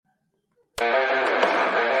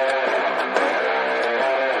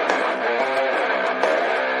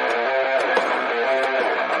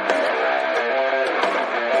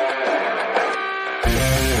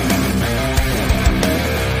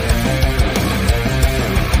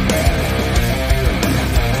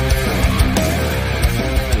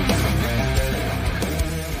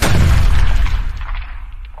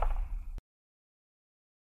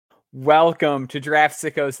Welcome to Draft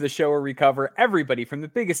Sickos, the show where we cover everybody from the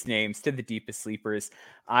biggest names to the deepest sleepers.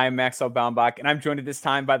 I'm Maxwell Baumbach, and I'm joined at this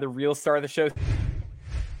time by the real star of the show.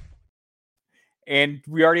 And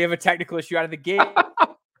we already have a technical issue out of the gate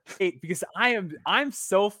because I'm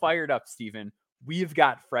so fired up, Steven. We've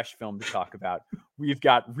got fresh film to talk about. We've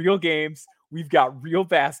got real games. We've got real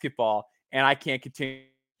basketball, and I can't contain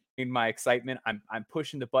my excitement. I'm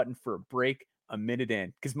pushing the button for a break a minute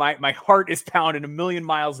in because my heart is pounding a million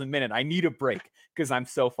miles a minute. I need a break because I'm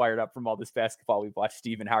so fired up from all this basketball we've watched.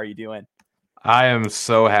 Steven, how are you doing? I am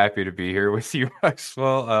so happy to be here with you,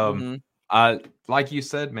 Maxwell. Like you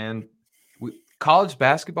said, man, college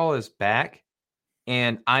basketball is back,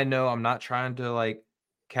 and I know I'm not trying to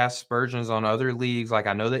cast aspersions on other leagues.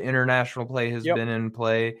 I know that international play has been in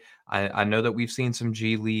play. I know that we've seen some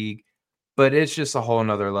G League, but it's just a whole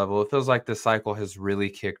nother level. It feels like the cycle has really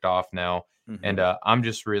kicked off now. And I'm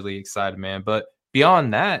just really excited, man. But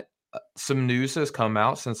beyond that, some news has come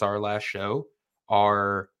out since our last show.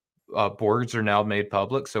 Our boards are now made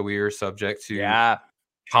public, so we are subject to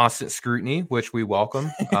constant scrutiny, which we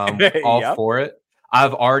welcome. All for it.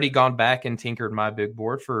 I've already gone back and tinkered my big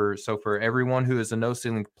board for everyone who is a No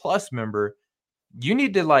Ceiling Plus member, you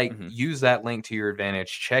need to use that link to your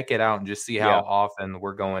advantage. Check it out and just see how often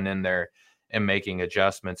we're going in there and making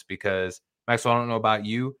adjustments. Because Maxwell, I don't know about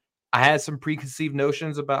you, I had some preconceived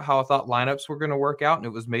notions about how I thought lineups were going to work out, and it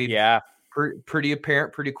was made pretty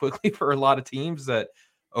apparent pretty quickly for a lot of teams that,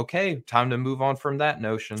 okay, time to move on from that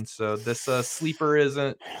notion. So this sleeper is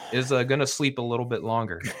going to sleep a little bit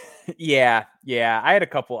longer. Yeah. I've had a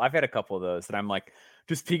couple of those that I'm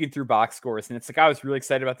just peeking through box scores, and it's I was really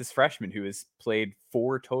excited about this freshman who has played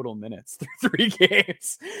 4 total minutes through 3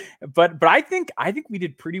 games. But I think we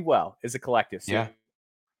did pretty well as a collective. So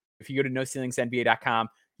if you go to NoCeilingsNBA.com,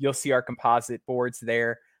 you'll see our composite boards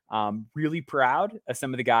there. Really proud of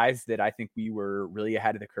some of the guys that I think we were really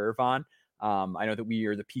ahead of the curve on. I know that we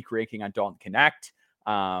are the peak ranking on Dalton Connect.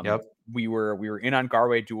 We were in on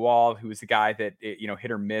Garway Dual, who was a guy that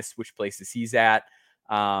hit or miss which places he's at.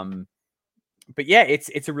 But yeah,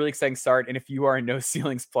 it's a really exciting start. And if you are a No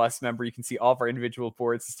Ceilings Plus member, you can see all of our individual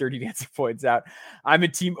boards. Sturdy Dancer points out, I'm a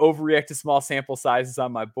team overreact to small sample sizes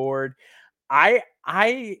on my board. I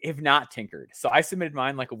have not tinkered. So I submitted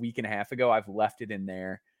mine a week and a half ago. I've left it in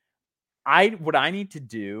there. What I need to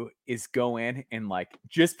do is go in and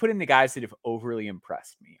just put in the guys that have overly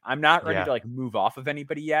impressed me. I'm not ready to move off of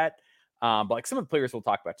anybody yet. But some of the players we'll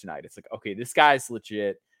talk about tonight, it's okay, this guy's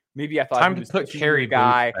legit. Maybe I thought time to put Kerry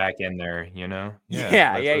guy back in there,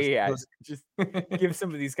 Let's just give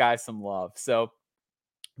some of these guys some love. So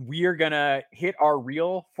we are gonna hit our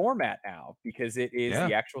real format now because it is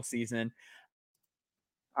the actual season.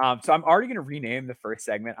 So I'm already going to rename the first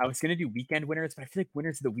segment. I was going to do weekend winners, but I feel like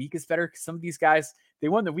winners of the week is better because some of these guys, they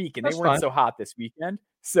won the week and they weren't so hot this weekend.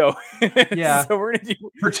 So so we're going to do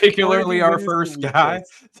particularly our first guy.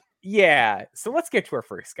 Yeah. So let's get to our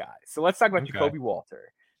first guy. So let's talk about Jacoby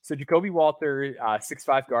Walter. So Jacoby Walter,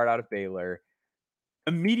 6'5" guard out of Baylor,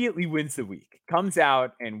 immediately wins the week. Comes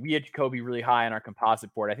out, and we had Jacoby really high on our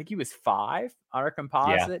composite board. I think he was 5 on our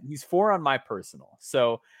composite. He's 4 on my personal.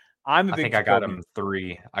 So I got him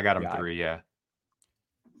 3. I got him 3.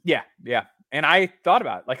 Yeah. And I thought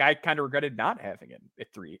about it. I kind of regretted not having it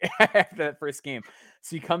at 3 after that first game.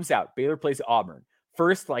 So he comes out. Baylor plays Auburn.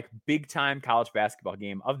 First, big time college basketball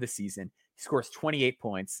game of the season. He scores 28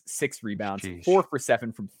 points, 6 rebounds, 4 for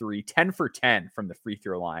 7 from 3, 10 for 10 from the free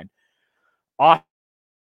throw line.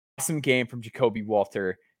 Awesome game from Jacoby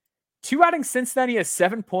Walter. 2 outings since then. He has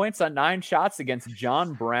 7 points on 9 shots against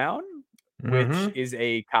John Brown, which is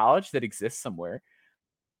a college that exists somewhere.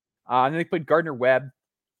 And then they played Gardner Webb,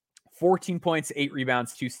 14 points, 8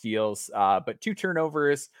 rebounds, 2 steals, but 2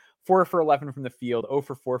 turnovers, 4 for 11 from the field, 0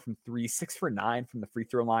 for 4 from 3, 6 for 9 from the free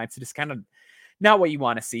throw line. So just kind of not what you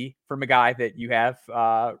want to see from a guy that you have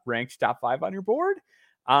ranked top 5 on your board.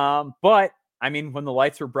 But I mean, when the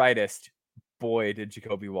lights were brightest, boy, did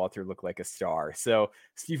Jacoby Walter look like a star. So,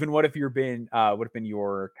 Stephen, what have been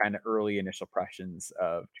your kind of early initial impressions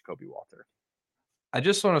of Jacoby Walter? I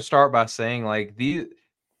just want to start by saying,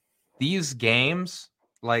 these games,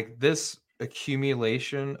 this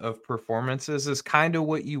accumulation of performances is kind of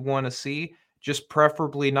what you want to see. just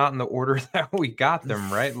preferably not in the order that we got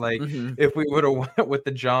them, right? Like Mm-hmm. if we would have went with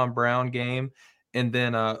the John Brown game and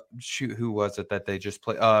then shoot, who was it that they just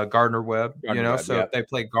played? Gardner Webb, Gardner Webb, so if yep. they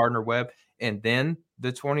played Gardner Webb and then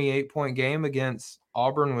the 28-point game against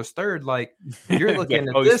Auburn was third, like you're looking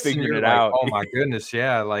at He's this and figuring you're it like, out. oh my goodness,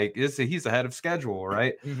 yeah, like he's ahead of schedule,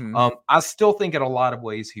 right? Mm-hmm. I still think in a lot of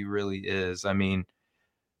ways he really is. I mean,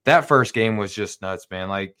 that first game was just nuts, man.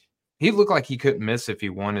 Like he looked like he couldn't miss if he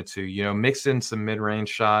wanted to, mix in some mid-range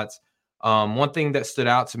shots. One thing that stood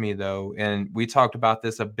out to me though, and we talked about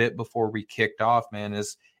this a bit before we kicked off, man,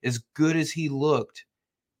 is as good as he looked,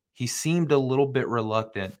 he seemed a little bit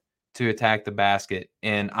reluctant to attack the basket.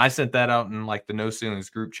 And I sent that out in like the No Ceilings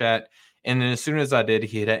group chat. And then as soon as I did,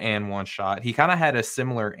 he hit an and one shot. He kind of had a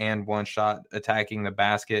similar and one shot attacking the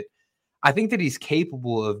basket. I think that he's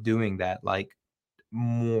capable of doing that like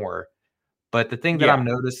more. But the thing that Yeah. I'm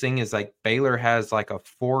noticing is like Baylor has like a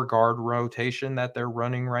 4-guard rotation that they're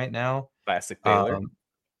running right now. Classic Baylor.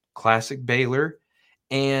 Classic Baylor.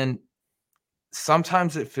 And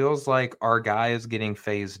sometimes it feels like our guy is getting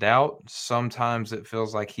phased out. Sometimes it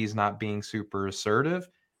feels like he's not being super assertive.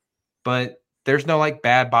 But there's no like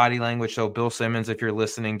bad body language. So Bill Simmons, if you're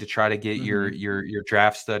listening to try to get Mm-hmm. your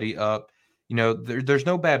draft study up, there's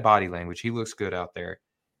no bad body language. He looks good out there.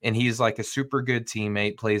 And he's like a super good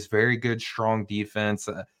teammate, plays very good, strong defense,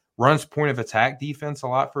 runs point of attack defense a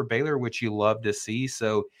lot for Baylor, which you love to see.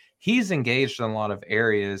 So he's engaged in a lot of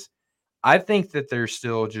areas. I think that they're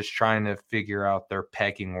still just trying to figure out their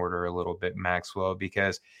pecking order a little bit, Maxwell,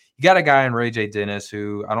 because you got a guy in Ray J. Dennis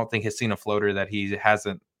who I don't think has seen a floater that he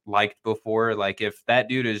hasn't liked before. Like if that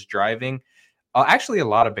dude is driving, actually a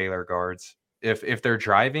lot of Baylor guards, if they're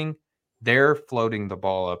driving, they're floating the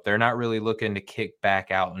ball up. They're not really looking to kick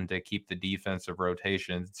back out and to keep the defensive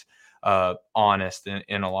rotations honest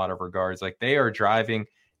in a lot of regards. Like they are driving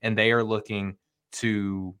and they are looking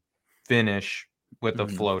to finish with a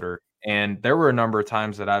Mm-hmm. floater. And there were a number of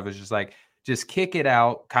times that I was just like, just kick it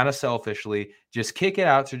out kind of selfishly, just kick it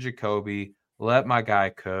out to Jacoby, let my guy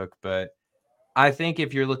cook. But I think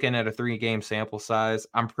if you're looking at a 3-game sample size,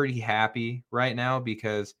 I'm pretty happy right now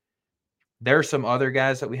because there are some other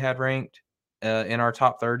guys that we had ranked in our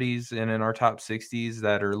top 30s and in our top 60s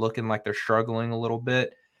that are looking like they're struggling a little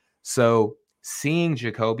bit. So seeing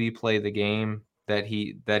Jacoby play the game that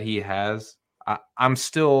he has, I'm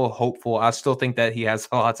still hopeful. I still think that he has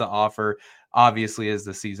a lot to offer, obviously, as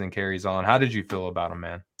the season carries on. How did you feel about him,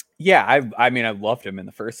 man? Yeah, I mean, I loved him in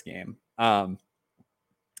the first game. And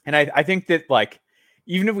I think that like,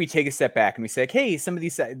 even if we take a step back and we say, like, hey, some of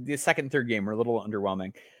these the second and third game were a little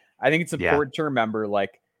underwhelming. I think it's Yeah. important to remember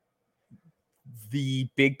like the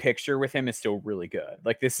big picture with him is still really good.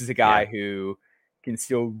 Like this is a guy who can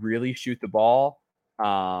still really shoot the ball.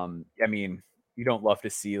 I mean, you don't love to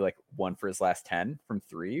see like 1 for his last 10 from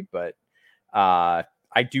 3, but I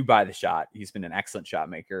do buy the shot. He's been an excellent shot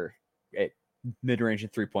maker at mid-range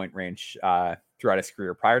and 3-point range throughout his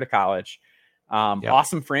career prior to college.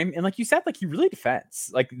 Awesome frame. And like you said, like he really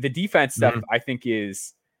defends. Like the defense stuff, I think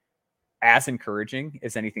is as encouraging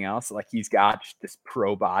as anything else. Like he's got this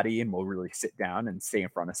pro body and will really sit down and stay in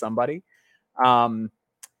front of somebody. I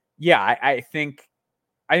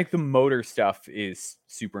think the motor stuff is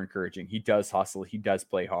super encouraging. He does hustle, he does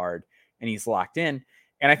play hard, and he's locked in.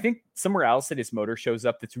 And I think somewhere else that his motor shows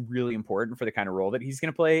up that's really important for the kind of role that he's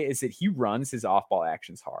going to play is that he runs his off-ball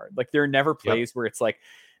actions hard. Like there are never plays where it's like,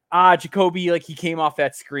 Jacoby, like he came off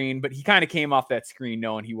that screen, but he kind of came off that screen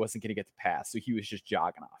knowing he wasn't going to get the pass. So he was just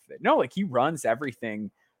jogging off it. No, like he runs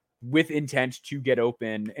everything with intent to get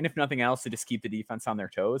open. And if nothing else, to just keep the defense on their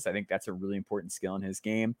toes. I think that's a really important skill in his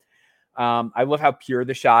game. I love how pure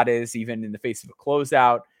the shot is, even in the face of a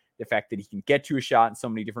closeout. The fact that he can get to a shot in so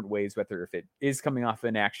many different ways, whether if it is coming off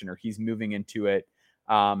an action or he's moving into it.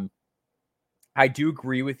 I do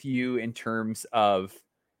agree with you in terms of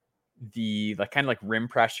the like kind of like rim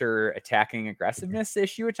pressure attacking aggressiveness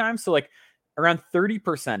issue at times. So like around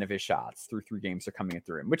 30% of his shots through 3 games are coming at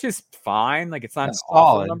the rim, which is fine. Like it's not That's an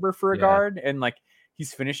awful solid. number for a guard. And like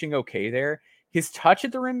he's finishing okay there. His touch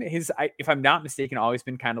at the rim, if I'm not mistaken, always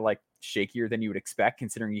been kind of like shakier than you would expect,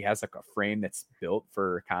 considering he has like a frame that's built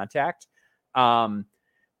for contact.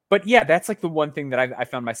 But yeah, that's like the one thing that I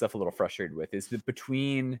found myself a little frustrated with is that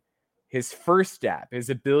between his first step, his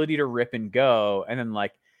ability to rip and go, and then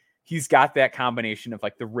like he's got that combination of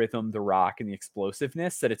like the rhythm, the rock, and the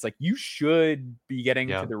explosiveness that it's like you should be getting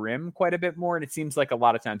to the rim quite a bit more. And it seems like a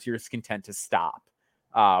lot of times you're just content to stop,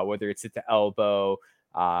 whether it's at the elbow,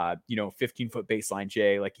 15-foot baseline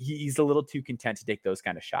J. Like he's a little too content to take those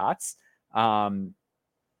kind of shots. And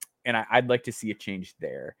I'd like to see a change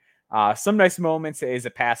there. Some nice moments as a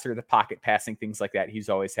passer, the pocket passing, things like that he's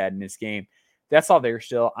always had in his game. That's all there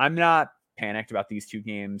still. I'm not panicked about these 2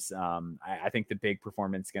 games. I think the big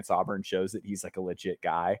performance against Auburn shows that he's like a legit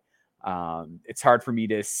guy. It's hard for me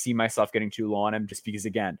to see myself getting too low on him just because,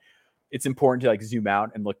 again, it's important to like zoom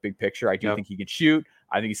out and look big picture. I do think he can shoot.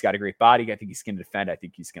 I think he's got a great body. I think he's going to defend. I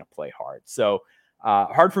think he's going to play hard. So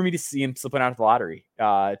hard for me to see him slipping out of the lottery,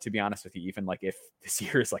 to be honest with you, even like if this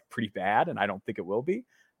year is like pretty bad, and I don't think it will be.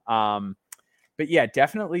 But yeah,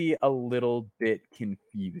 definitely a little bit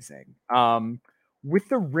confusing. With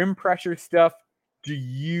the rim pressure stuff, do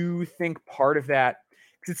you think part of that,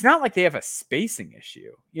 because it's not like they have a spacing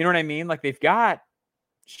issue, you know what I mean? Like they've got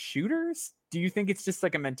shooters. Do you think it's just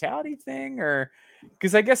like a mentality thing, or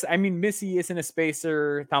because I guess, I mean, Missy isn't a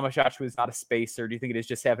spacer, Tamashachi was not a spacer. Do you think it is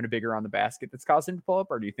just having a bigger on the basket that's caused him to pull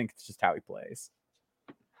up, or do you think it's just how he plays?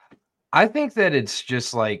 I think that it's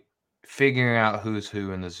just like figuring out who's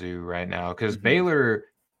who in the zoo right now, because Baylor,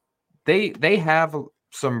 they have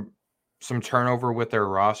some turnover with their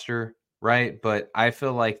roster, right? But I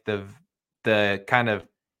feel like the kind of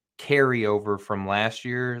carryover from last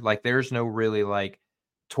year, like there's no really like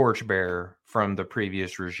torchbearer from the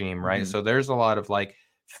previous regime, right? So there's a lot of like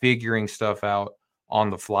figuring stuff out on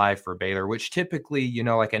the fly for Baylor, which typically, you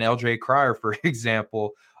know, like an LJ Cryer, for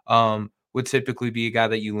example, would typically be a guy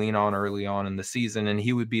that you lean on early on in the season, and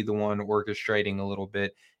he would be the one orchestrating a little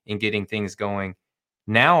bit and getting things going.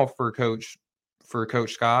 Now for Coach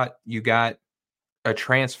Scott, you got a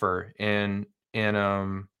transfer in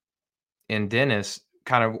Dennis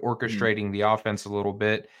kind of orchestrating the offense a little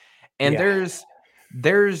bit. And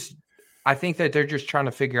there's I think that they're just trying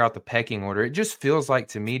to figure out the pecking order. It just feels like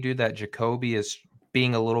to me, dude, that Jacoby is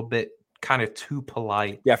being a little bit kind of too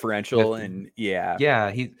polite. Deferential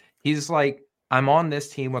He's like, I'm on this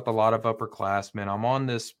team with a lot of upperclassmen.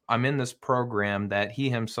 I'm in this program that he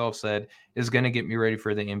himself said is going to get me ready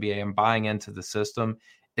for the NBA. I'm buying into the system.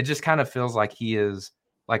 It just kind of feels like he is,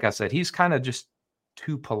 like I said, he's kind of just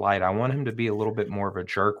too polite. I want him to be a little bit more of a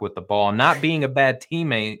jerk with the ball, not being a bad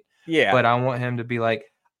teammate. But I want him to be like,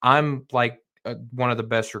 I'm like one of the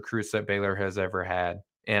best recruits that Baylor has ever had,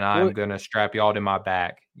 and I'm going to strap y'all to my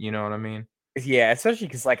back. You know what I mean? Yeah, especially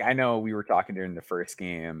because, like, I know we were talking during the first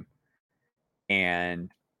game,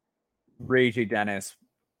 and Ray J. Dennis,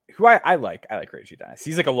 who I like Ray J. Dennis.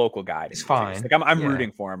 He's like a local guy. He's fine. Like I'm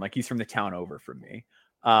rooting for him. Like he's from the town over from me.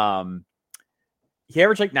 He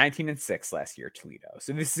averaged like 19 and 6 last year at Toledo.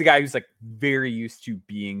 So this is a guy who's like very used to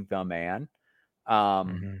being the man.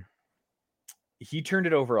 He turned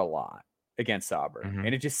it over a lot against Auburn,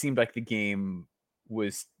 and it just seemed like the game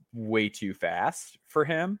was way too fast for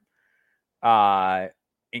him. And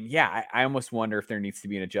yeah, I almost wonder if there needs to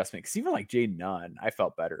be an adjustment, because even like Jaden Nunn, I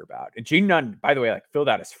felt better about. And Jaden Nunn, by the way, like filled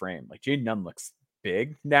out his frame. Like Jaden Nunn looks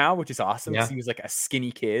big now, which is awesome. He was like a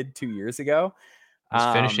skinny kid 2 years ago.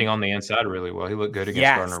 He's finishing on the inside really well. He looked good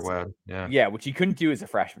against Gardner Webb. Yeah, which he couldn't do as a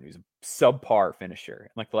freshman. He was a subpar finisher.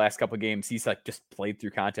 And like the last couple of games, he's like just played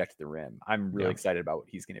through contact at the rim. I'm really excited about what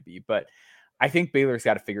he's going to be. But I think Baylor's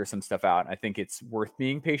got to figure some stuff out. I think it's worth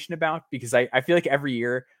being patient about, because I feel like every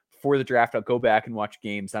year before the draft, I'll go back and watch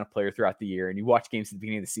games on a player throughout the year. And you watch games at the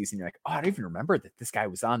beginning of the season, you're like, oh, I don't even remember that this guy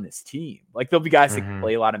was on this team. Like there'll be guys that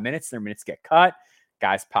play a lot of minutes, their minutes get cut,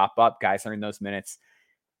 guys pop up, guys earn those minutes.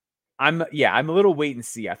 I'm a little wait and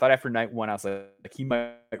see. I thought after night one, I was like he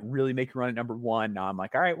might really make a run at number one. Now I'm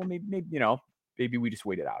like, all right, well, maybe we just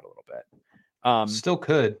wait it out a little bit. Still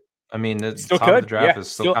could. I mean, the still top could. of the draft is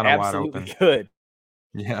still kind of wide open. Could.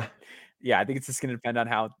 Yeah. I think it's just going to depend on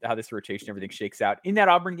how this rotation, everything shakes out in that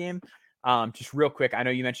Auburn game. Just real quick, I know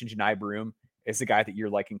you mentioned Janai Broom is the guy that you're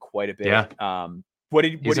liking quite a bit. Yeah.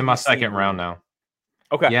 He's in my second round now.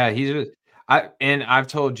 Okay. Yeah, I've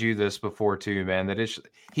told you this before too, man, that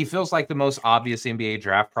he feels like the most obvious NBA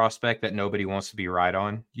draft prospect that nobody wants to be right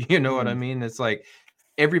on. You know what I mean? It's like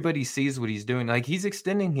everybody sees what he's doing. Like he's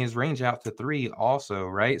extending his range out to 3 also,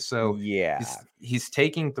 right? So he's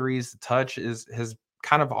taking threes. The touch has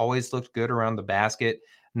kind of always looked good around the basket.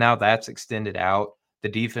 Now that's extended out. The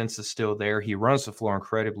defense is still there. He runs the floor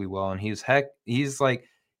incredibly well, and he's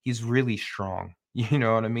really strong. You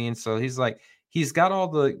know what I mean? So he's got all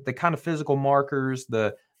the kind of physical markers,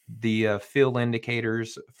 the feel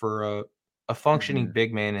indicators for a functioning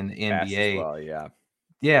big man in the NBA. Well,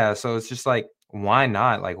 yeah. So it's just like, why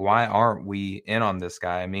not? Like, why aren't we in on this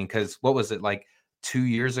guy? I mean, because what was it, like 2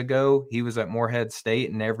 years ago? He was at Morehead State,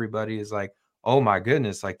 and everybody is like, oh my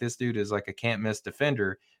goodness, like this dude is like a can't miss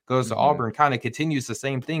defender. Goes to Auburn, kind of continues the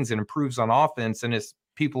same things and improves on offense, and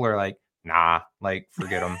people are like, nah, like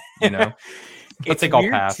forget him. You know, I think I'll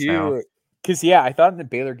pass now. Because I thought in the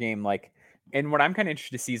Baylor game, like And what I'm kind of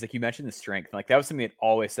interested to see is, like you mentioned, the strength. Like that was something that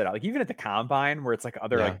always stood out. Like even at the combine, where it's like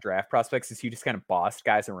other like draft prospects, is he just kind of bossed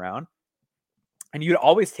guys around. And you'd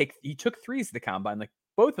always he took threes at the combine, like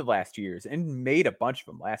both of last year's, and made a bunch of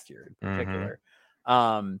them last year in particular.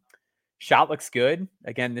 Shot looks good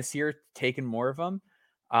again this year, taking more of them.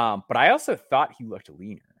 But I also thought he looked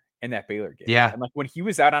leaner in that Baylor game. Yeah. And like when he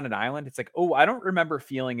was out on an island, it's like, oh, I don't remember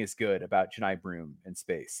feeling as good about Janai Broom in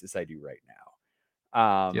space as I do right now.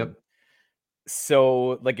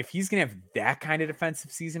 So like if he's gonna have that kind of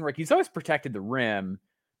defensive season, like he's always protected the rim.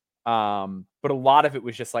 But a lot of it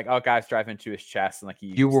was just like, oh, guys drive into his chest and like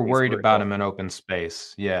you were worried about him in open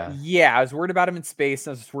space. Yeah, I was worried about him in space.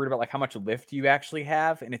 And I was just worried about like how much lift you actually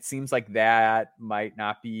have, and it seems like that might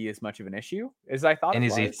not be as much of an issue as I thought. And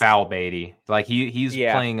is he foul baity? Like he's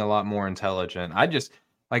playing a lot more intelligent. I just,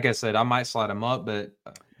 like I said, I might slide him up, but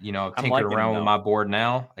I've tinkered around with my board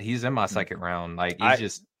now. He's in my second round. Like he's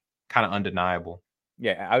just kind of undeniable.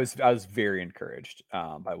 Yeah, I was very encouraged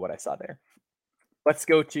by what I saw there. Let's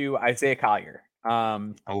go to Isaiah Collier.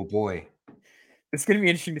 Oh boy, it's going to be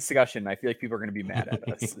an interesting discussion. I feel like people are going to be mad at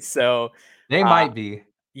us. So they might be.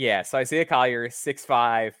 Yeah. So Isaiah Collier,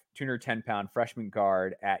 6'5", 210-pound freshman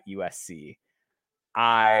guard at USC.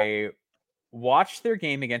 I watched their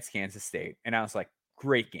game against Kansas State, and I was like,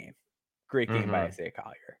 great game by Isaiah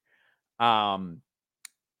Collier.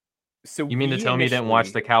 So you mean to tell me you didn't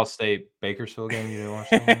watch the Cal State Bakersfield game? You didn't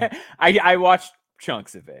watch that? I watched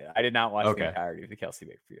chunks of it. I did not watch the entirety of the Cal State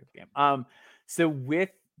Bakersfield game. So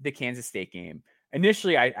with the Kansas State game,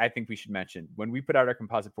 initially, I think we should mention when we put out our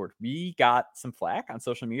composite board, we got some flack on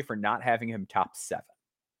social media for not having him top 7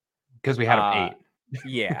 because we had him 8.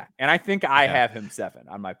 Yeah, and I think I have him 7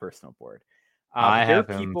 on my personal board. I have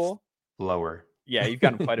him lower. Yeah, you've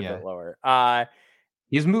got him quite a bit lower.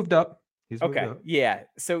 He's moved up. Yeah.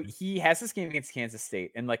 So he has this game against Kansas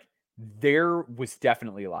State, and like there was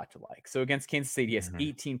definitely a lot to like. So against Kansas State, he has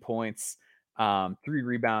 18 points, 3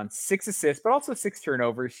 rebounds, 6 assists, but also 6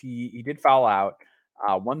 turnovers. He did foul out,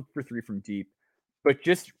 1 for 3 from deep, but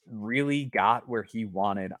just really got where he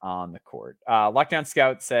wanted on the court. Lockdown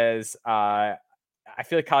Scout says, I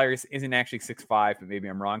feel like Collier isn't actually 6'5", but maybe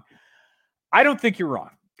I'm wrong. I don't think you're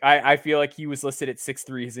wrong. I feel like he was listed at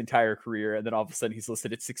 6'3" his entire career, and then all of a sudden he's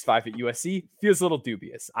listed at 6'5" at USC. Feels a little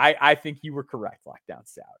dubious. I think you were correct, Lockdown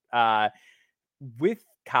Scout. With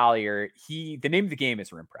Collier, the name of the game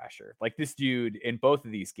is rim pressure. Like this dude in both of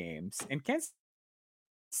these games, and Kansas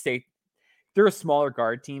State, they're a smaller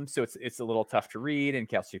guard team, so it's a little tough to read. And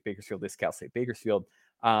Cal State Bakersfield, really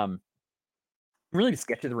just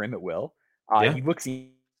get to the rim at will. He looks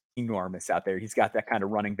enormous out there. He's got that kind of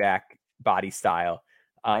running back body style.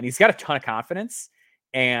 And he's got a ton of confidence.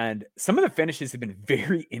 And some of the finishes have been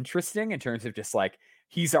very interesting in terms of just like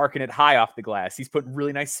he's arcing it high off the glass. He's putting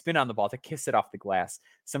really nice spin on the ball to kiss it off the glass.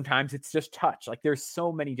 Sometimes it's just touch. Like there's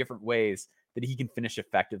so many different ways that he can finish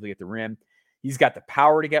effectively at the rim. He's got the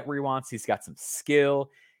power to get where he wants. He's got some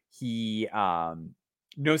skill. He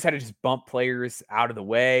knows how to just bump players out of the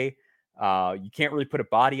way. You can't really put a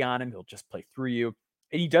body on him. He'll just play through you.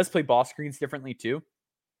 And he does play ball screens differently too,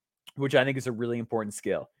 which I think is a really important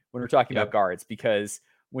skill when we're talking about guards, because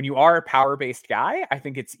when you are a power-based guy, I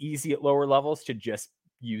think it's easy at lower levels to just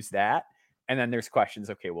use that. And then there's questions,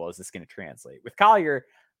 okay, well, is this going to translate? With Collier,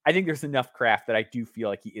 I think there's enough craft that I do feel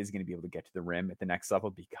like he is going to be able to get to the rim at the next level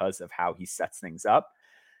because of how he sets things up.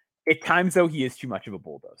 At times, though, he is too much of a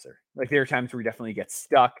bulldozer. Like there are times where he definitely gets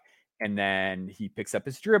stuck and then he picks up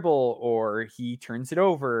his dribble or he turns it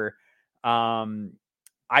over.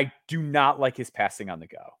 I do not like his passing on the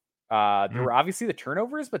go. There were obviously the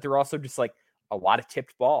turnovers, but there were also just like a lot of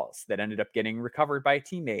tipped balls that ended up getting recovered by a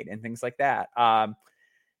teammate and things like that.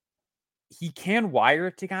 He can wire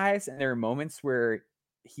it to guys, and there are moments where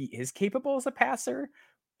he is capable as a passer,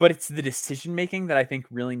 but it's the decision-making that I think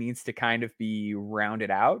really needs to kind of be rounded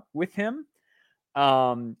out with him.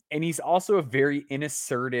 And he's also a very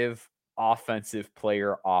inassertive offensive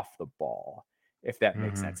player off the ball, if that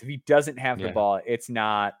makes sense. If he doesn't have the ball, it's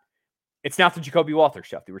not the Jacoby Walter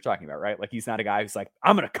stuff that we're talking about, right? Like he's not a guy who's like,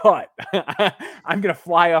 I'm going to cut. I'm going to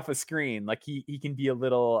fly off a screen. Like he can be a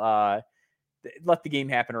little, let the game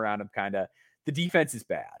happen around him. Kind of. The defense is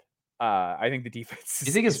bad. I think the defense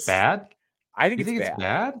You think it's bad? I think it's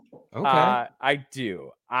bad. Okay. I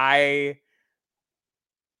do. I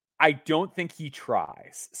don't think he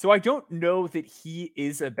tries. So I don't know that he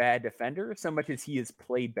is a bad defender so much as he has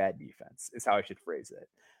played bad defense is how I should phrase it.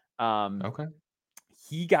 Okay.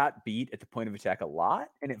 He got beat at the point of attack a lot.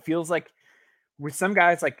 And it feels like with some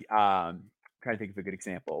guys, like, trying to think of a good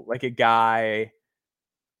example, like a guy,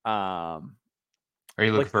 Are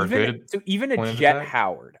you looking Like for even a point of Jet attack?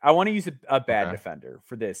 Howard. I want to use a bad Okay. defender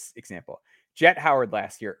for this example. Jet Howard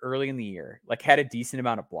last year, early in the year, like had a decent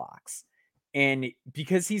amount of blocks. And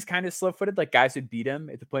because he's kind of slow footed, like guys would beat him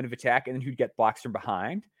at the point of attack and then he'd get blocks from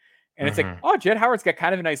behind. And it's like, Mm-hmm. oh, Jet Howard's got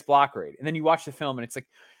kind of a nice block rate. And then you watch the film and it's like,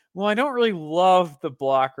 well, I don't really love the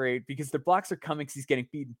block rate because the blocks are coming because he's getting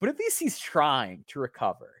beaten, but at least he's trying to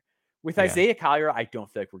recover. With Yeah. Isaiah Collier, I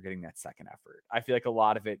don't feel like we're getting that second effort. I feel like a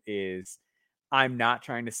lot of it is I'm not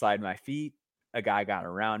trying to slide my feet. A guy got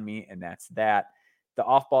around me, and that's that. The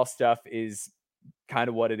off ball stuff is kind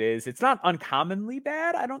of what it is. It's not uncommonly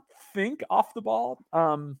bad, I don't think, off the ball.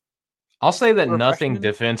 I'll say that For a nothing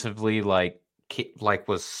freshman. defensively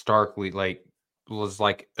was starkly was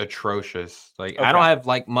like atrocious. Like I don't Okay. have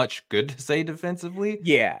like much good to say defensively,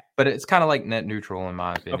 Yeah. but it's kind of like net neutral in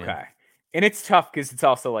my opinion. Okay. And it's tough because it's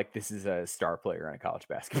also like this is a star player on a college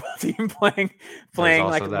basketball team playing There's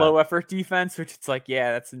like also that. low effort defense, which it's like,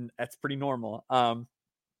 yeah, that's pretty normal.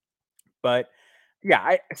 But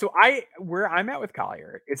yeah, where I'm at with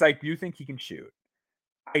Collier is I do think he can shoot.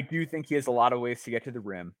 I do think he has a lot of ways to get to the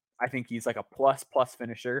rim. I think he's like a plus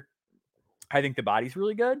finisher. I think the body's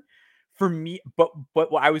really good for me. But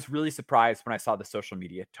I was really surprised when I saw the social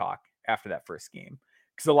media talk after that first game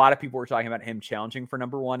because a lot of people were talking about him challenging for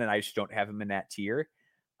number one, and I just don't have him in that tier.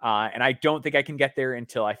 And I don't think I can get there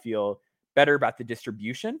until I feel better about the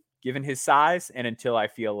distribution given his size, and until I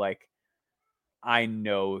feel like I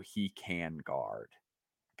know he can guard.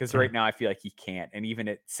 Because right now I feel like he can't, and even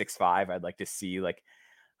at 6'5", I'd like to see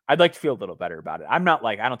I'd like to feel a little better about it. I'm not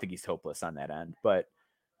like I don't think he's hopeless on that end, but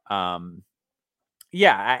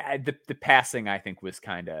yeah, the passing I think was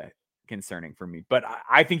kind of concerning for me. But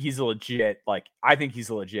I think he's a legit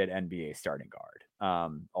NBA starting guard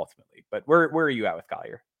ultimately. But where are you at with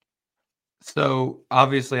Collier? So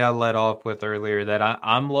obviously, I led off with earlier that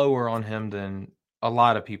I'm lower on him than a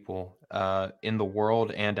lot of people in the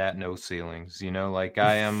world and at no ceilings. You know, like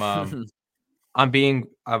I am.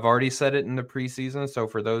 I've already said it in the preseason. So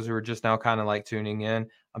for those who are just now kind of like tuning in,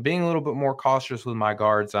 I'm being a little bit more cautious with my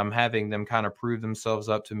guards. I'm having them kind of prove themselves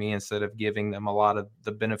up to me instead of giving them a lot of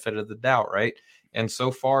the benefit of the doubt, right? And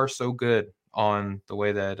so far, so good on the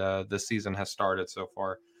way that the season has started so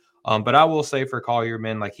far. But I will say for Collier,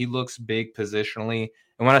 man, like he looks big positionally.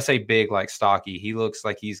 And when I say big, like stocky, he looks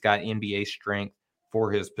like he's got NBA strength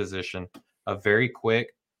for his position. Very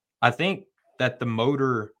quick. I think that the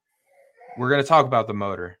motor we're going to talk about the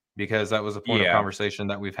motor because that was a point of Yeah. conversation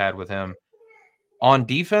that we've had with him. On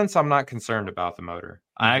defense, I'm not concerned about the motor.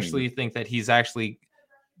 I actually think that he's actually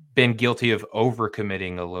been guilty of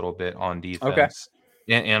overcommitting a little bit on Okay. defense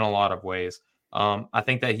in a lot of ways. I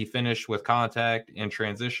think that he finished with contact and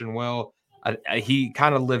transition well. He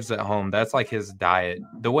kind of lives at home. That's like his diet.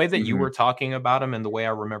 The way that you were talking about him and the way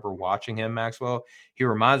I remember watching him, Maxwell, he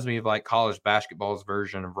reminds me of like college basketball's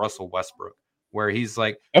version of Russell Westbrook, where he's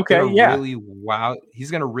like Okay. Yeah. he's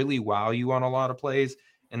gonna really wow you on a lot of plays.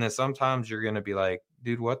 And then sometimes you're gonna be like,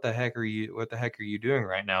 dude, what the heck are you doing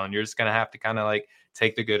right now? And you're just gonna have to kind of like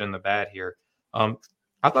take the good and the bad here.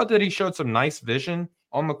 I thought that he showed some nice vision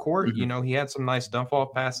on the court. You know, he had some nice dump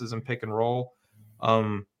off passes and pick and roll.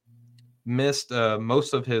 Missed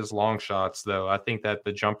most of his long shots, though. I think that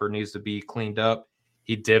the jumper needs to be cleaned up.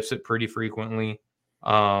 He dips it pretty frequently.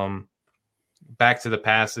 Back to the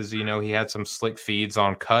passes, you know, he had some slick feeds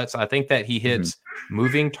on cuts. I think that he hits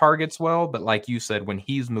moving targets well, but like you said, when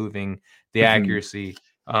he's moving, the accuracy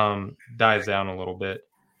dies down a little bit.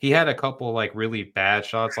 He had a couple like really bad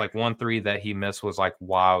shots, like 1-3 that he missed was like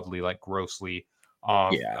wildly, like grossly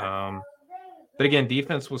off. Yeah. But again,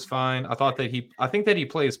 defense was fine. I think that he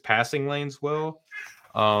plays passing lanes well.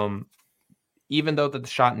 Even though that the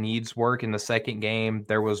shot needs work in the second game,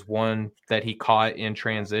 there was one that he caught in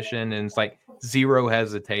transition and it's like zero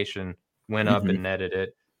hesitation, went up and netted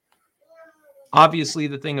it. Obviously,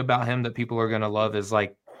 the thing about him that people are going to love is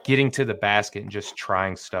like getting to the basket and just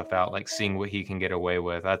trying stuff out, like seeing what he can get away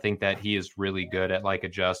with. I think that he is really good at like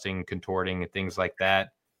adjusting, contorting, and things like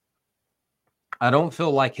that. I don't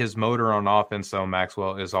feel like his motor on offense, though,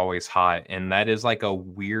 Maxwell, is always hot. And that is like a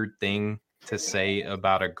weird thing to say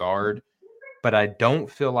about a guard. But I don't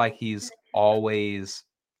feel like he's always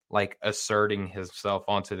like asserting himself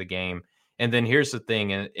onto the game. And then here's the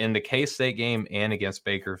thing in the K-State game and against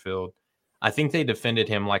Bakerfield, I think they defended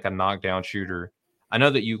him like a knockdown shooter. I know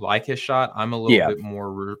that you like his shot. I'm a little bit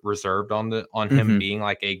more reserved on him being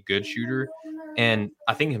like a good shooter. And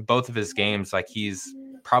I think in both of his games, like he's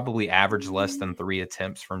probably averaged less than 3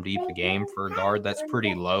 attempts from deep a game for a guard. That's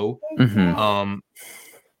pretty low.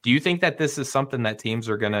 Do you think that this is something that teams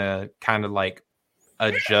are going to kind of like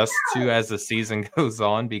adjust to as the season goes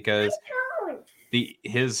on? Because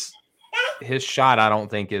his shot I don't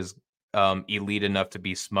think is elite enough to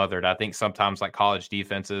be smothered. I think sometimes like college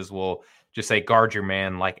defenses will just say guard your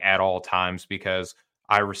man like at all times because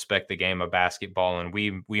I respect the game of basketball and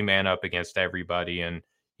we man up against everybody and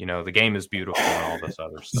the game is beautiful and all this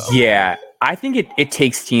other stuff. Yeah, I think it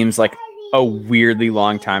takes teams like a weirdly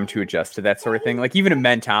long time to adjust to that sort of thing. Like even in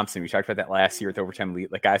Men Thompson, we talked about that last year with overtime elite.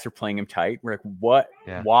 Like guys are playing him tight. We're like, what?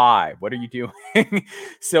 Yeah. Why? What are you doing?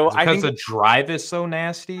 So I think the drive is so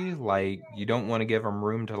nasty. Like you don't want to give them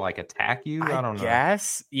room to like attack you. I don't know.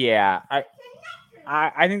 Yes. Yeah.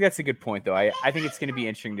 I think that's a good point though. I think it's going to be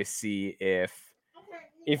interesting to see if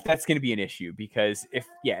that's going to be an issue because if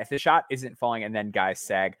the shot isn't falling and then guys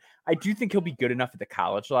sag, I do think he'll be good enough at the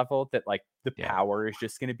college level that like the power is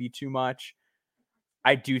just going to be too much.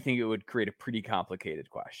 I do think it would create a pretty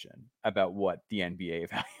complicated question about what the NBA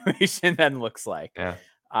evaluation then looks like. There's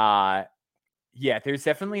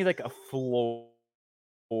definitely like a floor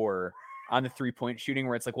on the 3-point shooting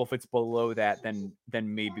where it's like, well, if it's below that, then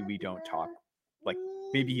maybe we don't talk. Like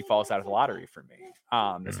maybe he falls out of the lottery for me,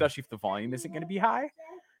 especially if the volume isn't going to be high.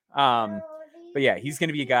 But yeah, he's going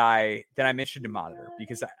to be a guy that I'm interested to monitor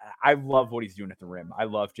because I love what he's doing at the rim. I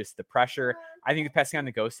love just the pressure. I think the passing on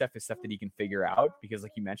the go stuff is stuff that he can figure out because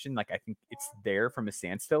like you mentioned, like I think it's there from a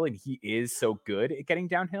standstill and he is so good at getting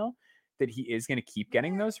downhill that he is going to keep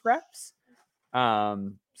getting those reps.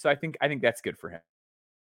 So I think that's good for him.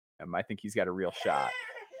 I think he's got a real shot.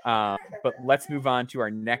 But let's move on to our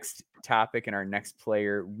next topic and our next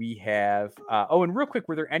player. We have and real quick,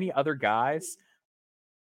 were there any other guys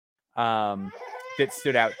that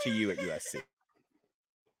stood out to you at USC?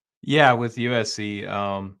 Yeah, with USC,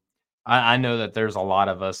 I know that there's a lot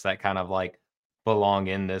of us that kind of like belong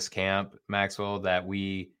in this camp, Maxwell, that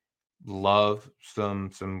we love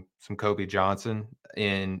some Kobe Johnson,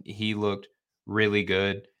 and he looked really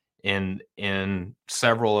good in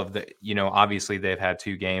several of the, obviously they've had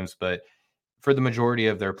 2 games, but for the majority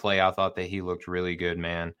of their play, I thought that he looked really good,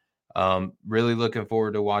 man. Really looking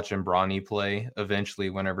forward to watching Bronny play eventually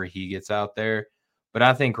whenever he gets out there. But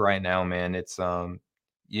I think right now, man, it's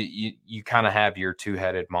you kind of have your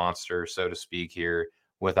 2-headed monster, so to speak, here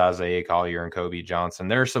with Isaiah Collier and Kobe Johnson.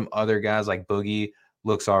 There are some other guys like Boogie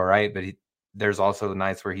looks all right, but there's also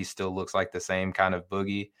nights where he still looks like the same kind of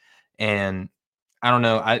Boogie. And I don't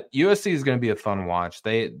know. USC is going to be a fun watch.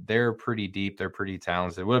 They're pretty deep. They're pretty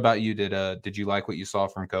talented. What about you? Did you like what you saw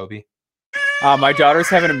from Kobe? My daughter's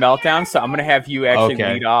having a meltdown, so I'm going to have you actually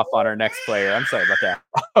lead off on our next player. I'm sorry about that.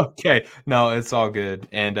 Okay. No, it's all good.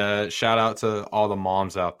 And shout out to all the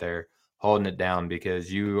moms out there holding it down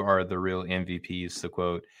because you are the real MVPs, to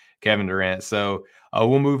quote Kevin Durant. So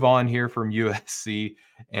we'll move on here from USC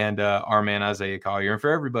and our man Isaiah Collier. And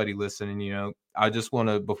for everybody listening, I just want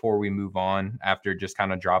to, before we move on, after just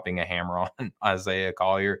kind of dropping a hammer on Isaiah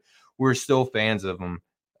Collier, we're still fans of him.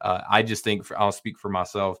 I just think, I'll speak for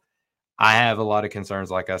myself, I have a lot of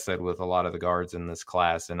concerns, like I said, with a lot of the guards in this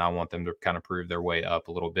class, and I want them to kind of prove their way up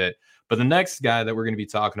a little bit. But the next guy that we're going to be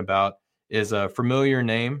talking about is a familiar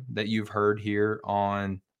name that you've heard here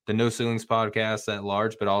on the No Ceilings podcast at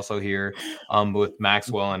large, but also here with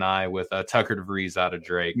Maxwell and I with Tucker DeVries out of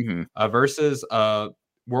Drake versus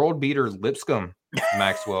world beater Lipscomb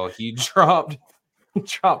Maxwell. He dropped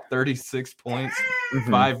 36 points,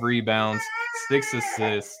 5 rebounds, 6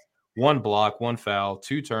 assists, 1 block, 1 foul,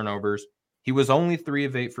 2 turnovers. He was only 3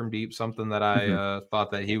 of 8 from deep, something that I thought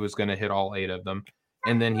that he was going to hit all 8 of them.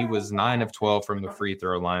 And then he was 9 of 12 from the free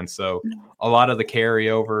throw line. So a lot of the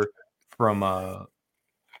carryover from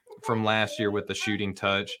last year with the shooting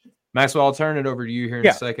touch. Maxwell, I'll turn it over to you here in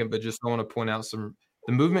a second, but just I want to point out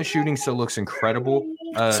the movement shooting still looks incredible,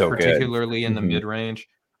 particularly in the mid-range.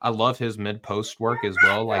 I love his mid-post work as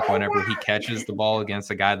well. Like whenever he catches the ball against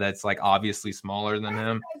a guy that's like obviously smaller than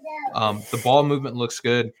him, the ball movement looks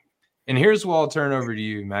good. And here's what I'll turn over to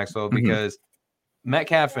you, Maxwell, because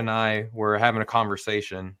Metcalf and I were having a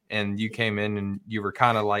conversation and you came in and you were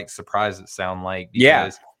kind of like surprised, it sounded like,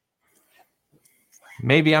 because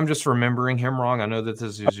maybe I'm just remembering him wrong. I know that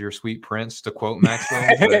this is your sweet prince, to quote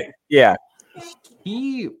Maxwell. But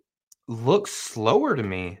he looks slower to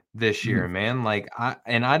me this year, man. Like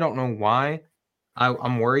I don't know why.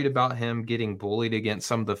 I'm worried about him getting bullied against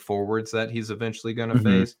some of the forwards that he's eventually going to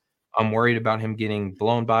face. I'm worried about him getting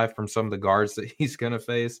blown by from some of the guards that he's going to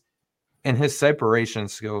face. And his separation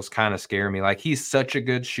skills kind of scare me. Like he's such a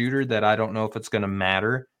good shooter that I don't know if it's going to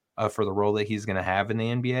matter for the role that he's going to have in the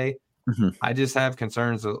NBA. I just have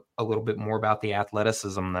concerns a little bit more about the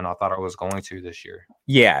athleticism than I thought I was going to this year.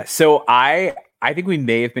 Yeah. So I think we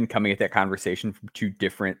may have been coming at that conversation from 2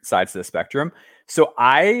 different sides of the spectrum. So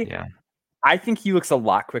I think he looks a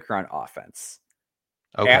lot quicker on offense.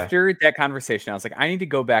 Okay. After that conversation, I was like, I need to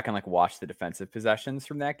go back and like watch the defensive possessions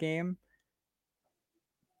from that game.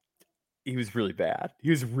 He was really bad. He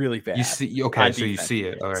was really bad. You see, okay, on so you defense. see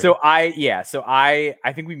it. All right. So I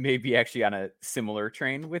think we may be actually on a similar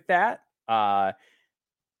train with that. I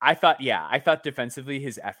thought defensively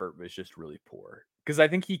his effort was just really poor because I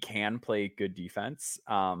think he can play good defense.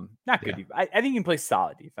 Not good. I think he can play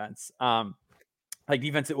solid defense. Like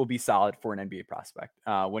defense that will be solid for an NBA prospect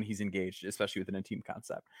when he's engaged, especially within a team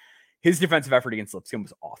concept. His defensive effort against Lipscomb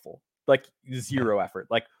was awful, like zero effort,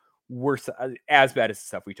 like worse, as bad as the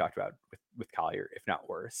stuff we talked about with Collier, if not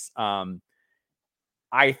worse.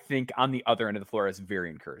 I think on the other end of the floor, I was very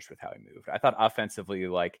encouraged with how he moved. I thought offensively,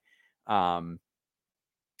 like the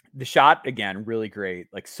shot again, really great,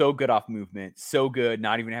 like so good off movement, so good,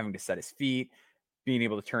 not even having to set his feet, being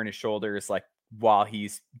able to turn his shoulders like while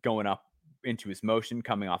he's going up into his motion,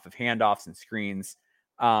 coming off of handoffs and screens.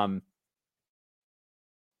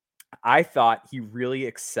 I thought he really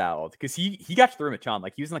excelled because he got to the rim a ton.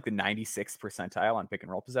 Like he was in like the 96th percentile on pick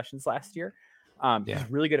and roll possessions last year. He's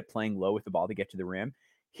really good at playing low with the ball to get to the rim.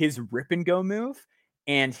 His rip and go move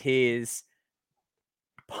and his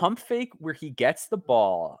pump fake where he gets the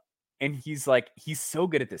ball and he's so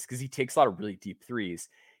good at this because he takes a lot of really deep threes.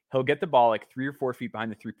 He'll get the ball like 3 or 4 feet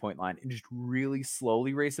behind the 3-point line and just really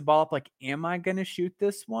slowly raise the ball up. Like, am I going to shoot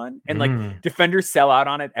this one? And like defenders sell out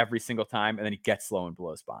on it every single time. And then he gets slow and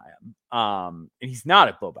blows by him. And he's not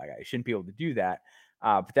a blow by guy. He shouldn't be able to do that.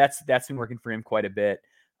 But that's been working for him quite a bit.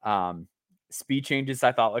 Speed changes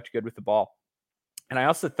I thought looked good with the ball. And I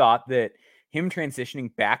also thought that him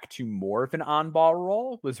transitioning back to more of an on-ball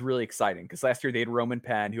role was really exciting because last year they had Roman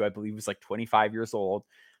Penn, who I believe was like 25 years old,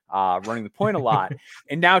 running the point a lot.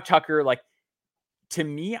 And now Tucker, like, to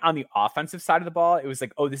me on the offensive side of the ball, it was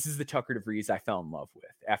like, oh, this is the Tucker DeVries I fell in love with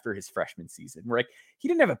after his freshman season. Where like he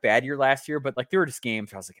didn't have a bad year last year, but like there were just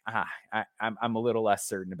games where I was like, I'm a little less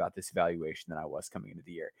certain about this evaluation than I was coming into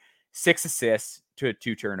the year. 6 assists to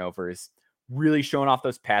 2 turnovers, really showing off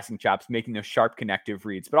those passing chops, making those sharp connective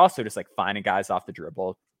reads, but also just like finding guys off the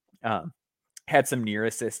dribble. Had some near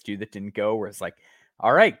assists too that didn't go, where it's like,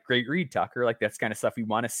 all right, great read, Tucker. Like that's kind of stuff we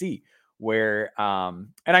want to see. Where, and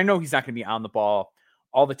I know he's not going to be on the ball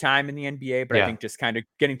all the time in the NBA, but I think just kind of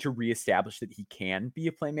getting to reestablish that he can be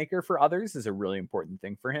a playmaker for others is a really important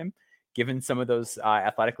thing for him, given some of those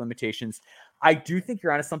athletic limitations. I do think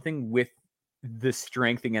you're onto something with the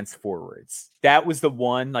strength against forwards. That was the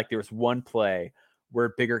one, like there was one play where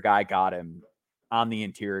a bigger guy got him on the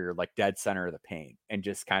interior, like dead center of the paint, and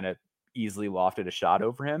just kind of easily lofted a shot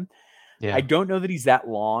over him. Yeah. I don't know that he's that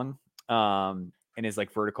long, and his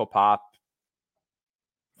like vertical pop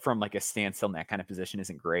from like a standstill in that kind of position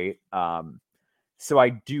isn't great. So I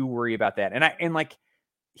do worry about that. And like,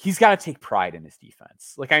 he's got to take pride in his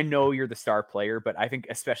defense. Like, I know you're the star player, but I think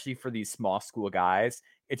especially for these small school guys,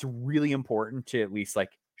 it's really important to at least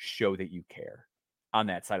like show that you care on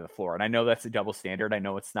that side of the floor. And I know that's a double standard. I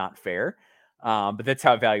know it's not fair, but that's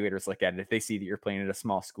how evaluators look at it. If they see that you're playing at a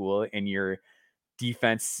small school and your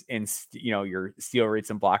defense and, you know, your steal rates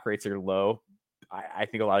and block rates are low, I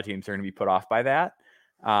think a lot of teams are going to be put off by that.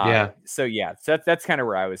 So that's kind of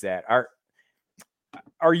where I was at.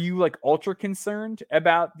 Are you like ultra concerned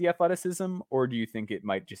about the athleticism, or do you think it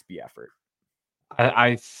might just be effort?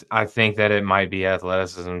 I think that it might be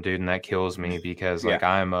athleticism, dude, and that kills me because like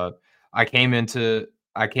I came into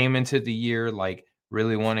the year like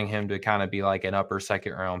really wanting him to kind of be like an upper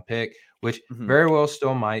second round pick, which very well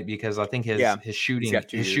still might, because I think his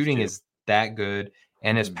shooting is that good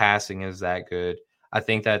and his passing is that good. I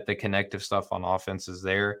think that the connective stuff on offense is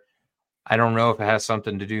there. I don't know if it has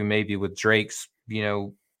something to do maybe with Drake's, you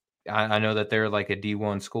know, I know that they're like a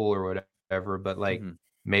D1 school or whatever, but like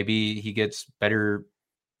maybe he gets better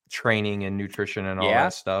training and nutrition and all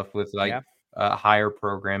that stuff with like a higher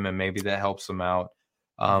program, and maybe that helps him out.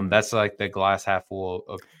 That's like the glass half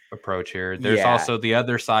full approach here. There's also the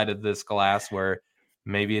other side of this glass where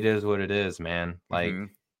maybe it is what it is, man. Like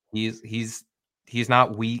he's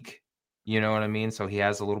not weak. You know what I mean? So he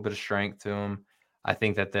has a little bit of strength to him. I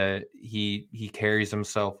think that he carries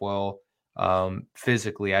himself well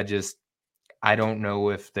physically. I don't know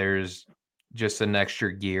if there's just an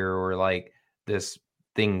extra gear or like this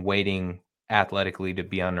thing waiting athletically to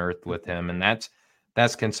be unearthed with him, and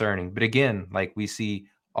that's concerning. But again, like we see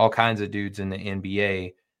all kinds of dudes in the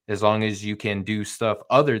NBA, as long as you can do stuff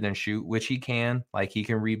other than shoot, which he can, like he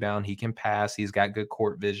can rebound, he can pass, he's got good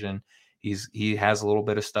court vision. He has a little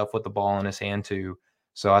bit of stuff with the ball in his hand too.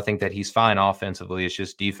 So I think that he's fine offensively. It's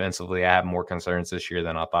just defensively, I have more concerns this year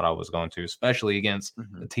than I thought I was going to, especially against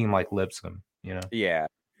a team like Lipscomb, you know? Yeah.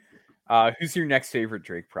 Who's your next favorite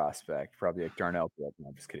Drake prospect? Probably like Darnell Brody. No,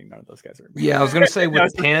 I'm just kidding. None of those guys are. Yeah, I was gonna say No,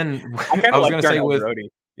 with Penn. I kind I of was like gonna say Darnell with Brody.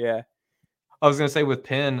 Yeah. I was gonna say with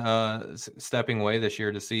Penn stepping away this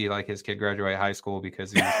year to see like his kid graduate high school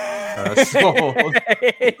because he's sold.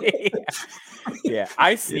 Yeah,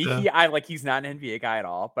 I Yeah. sneaky. I like he's not an NBA guy at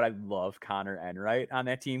all, but I love Connor Enright on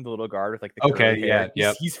that team, the little guard with like the Okay. curly Yeah. hair.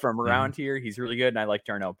 Yep. He's from Mhm. around here. He's really good, and I like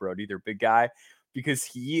Darnell Brody, their big guy, because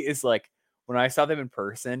he is like when I saw them in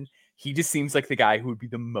person, he just seems like the guy who would be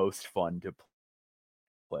the most fun to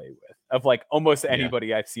play with of like almost Yeah.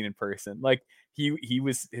 anybody I've seen in person. Like he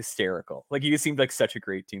was hysterical. Like he just seemed like such a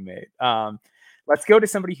great teammate. Let's go to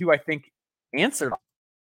somebody who I think answered a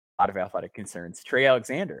lot of athletic concerns. Trey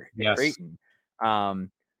Alexander at Yes. Creighton.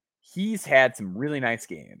 He's had some really nice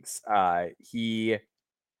games. He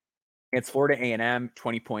against Florida A&M,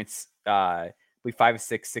 20 points, I believe 5 of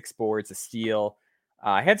 6, 6 boards, a steal.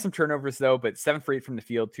 Had some turnovers though, but 7 for 8 from the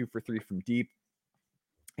field, 2 for 3 from deep.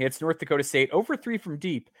 It's North Dakota State over 3 from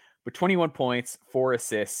deep, but 21 points, 4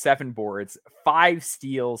 assists, 7 boards, 5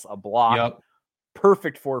 steals, a block. Yep.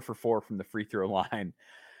 Perfect 4 for 4 from the free throw line.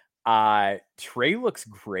 Trey looks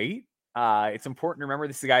great. It's important to remember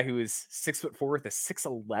this is a guy who is 6'4" with a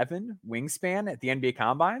 6'11" wingspan at the NBA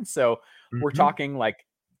Combine. So we're talking like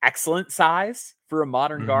excellent size for a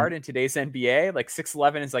modern guard in today's NBA. Like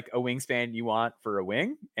 6'11" is like a wingspan you want for a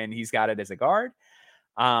wing, and he's got it as a guard.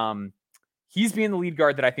 He's being the lead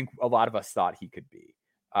guard that I think a lot of us thought he could be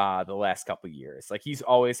the last couple of years. Like he's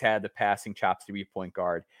always had the passing chops to be a point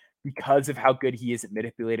guard because of how good he is at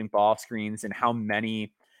manipulating ball screens and how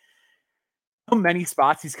many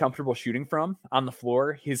spots he's comfortable shooting from on the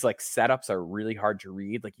floor. His like setups are really hard to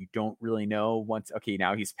read. Like you don't really know once, okay,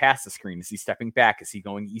 now he's past the screen. Is he stepping back? Is he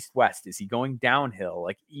going east-west? Is he going downhill?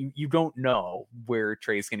 Like you don't know where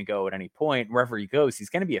Trey's going to go at any point. Wherever he goes, he's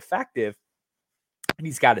going to be effective. And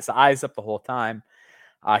he's got his eyes up the whole time.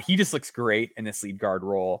 He just looks great in this lead guard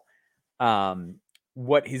role.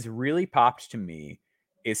 What has really popped to me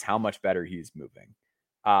is how much better he is moving.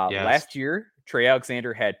 Yes. Last year, Trey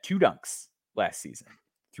Alexander had 2 dunks last season.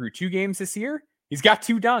 Through 2 games this year, he's got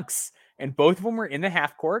 2 dunks, and both of them were in the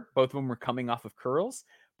half court. Both of them were coming off of curls.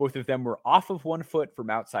 Both of them were off of 1 foot from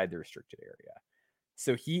outside the restricted area.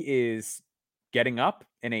 So he is getting up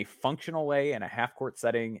in a functional way in a half court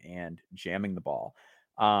setting and jamming the ball.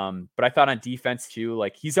 But I thought on defense too,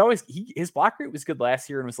 like his block rate was good last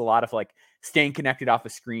year and was a lot of like staying connected off a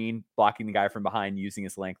screen, blocking the guy from behind, using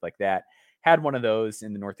his length like that. Had one of those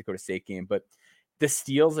in the North Dakota State game, but the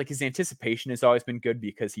steals, like his anticipation has always been good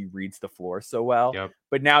because he reads the floor so well. Yep.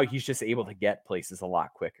 But now he's just able to get places a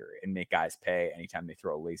lot quicker and make guys pay anytime they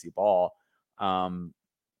throw a lazy ball. I'm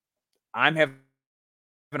having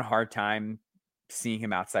a hard time seeing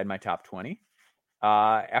him outside my top 20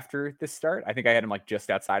 after this start. I think I had him like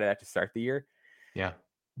just outside of that to start the year. Yeah.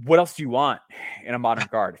 What else do you want in a modern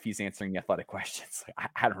guard if he's answering the athletic questions? Like,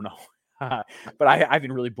 I don't know. But I've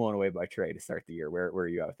been really blown away by Trey to start the year. Where are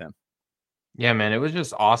you at with him? Yeah, man, it was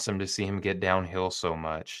just awesome to see him get downhill so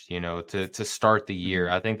much, to start the year.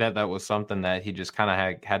 I think that was something that he just kind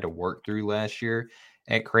of had to work through last year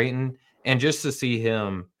at Creighton, and just to see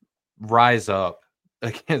him rise up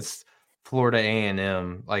against Florida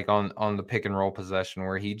A&M, like on the pick and roll possession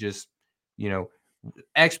where he just,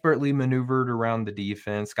 expertly maneuvered around the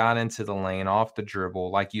defense, got into the lane off the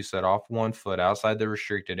dribble, like you said, off 1 foot outside the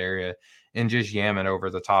restricted area, and just yamming over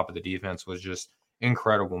the top of the defense was just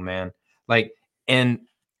incredible, man. Like, and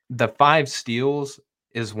the 5 steals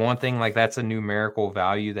is one thing, like that's a numerical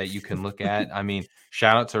value that you can look at. I mean,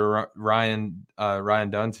 shout out to Ryan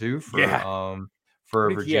Dunn too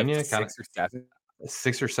for Virginia, kind of 6 or 7.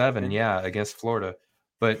 6 or 7, yeah, against Florida.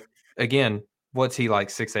 But again, what's he like,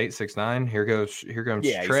 6'8", 6'9"? Here comes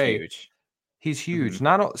Yeah, Trey. he's huge. He's huge.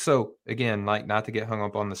 So again, like not to get hung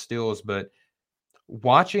up on the steals, but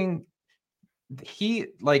watching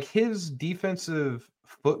his defensive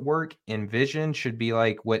footwork and vision should be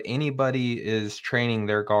like what anybody is training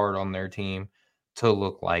their guard on their team to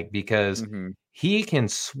look like, because he can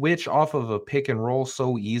switch off of a pick and roll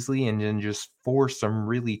so easily and then just force some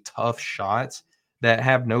really tough shots that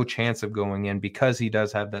have no chance of going in because he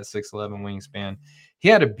does have that 6'11" wingspan. He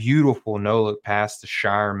had a beautiful no-look pass to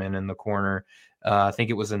Shireman in the corner. I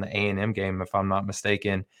think it was in the A&M game, if I'm not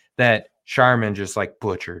mistaken, that Shireman just like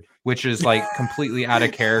butchered, which is like completely out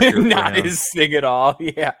of character. Not his thing at all.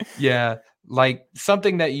 Yeah. Yeah. Like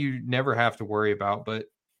something that you never have to worry about, but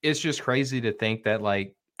it's just crazy to think that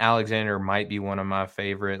like Alexander might be one of my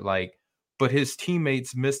favorite, like, but his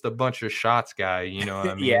teammates missed a bunch of shots, guy. You know what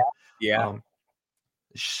I mean? Yeah.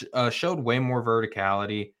 Showed way more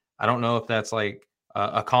verticality. I don't know if that's like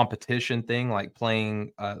a competition thing, like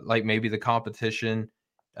playing like maybe the competition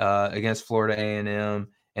against Florida A&M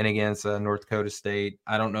and against North Dakota State.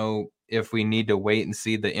 I don't know if we need to wait and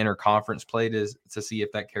see the interconference play to see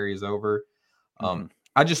if that carries over.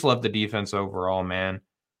 I just love the defense overall, man.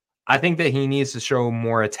 I think that he needs to show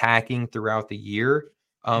more attacking throughout the year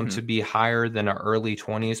to be higher than an early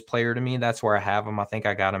 20s player to me. That's where I have him. I think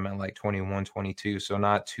I got him at like 21, 22, so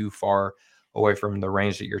not too far away from the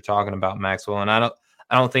range that you're talking about, Maxwell. And I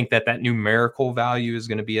don't think that numerical value is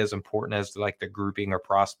going to be as important as like the grouping or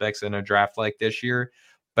prospects in a draft like this year.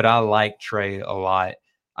 But I like Trey a lot.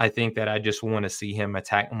 I think that I just want to see him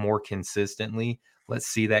attack more consistently. Let's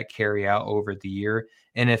see that carry out over the year.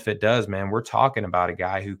 And if it does, man, we're talking about a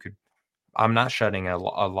guy who could, I'm not shutting a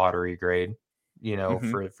lottery grade,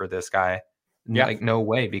 for this guy. Yeah. Like, no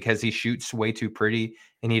way, because he shoots way too pretty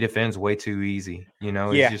and he defends way too easy. He's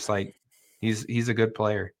just like, he's a good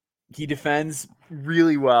player. He defends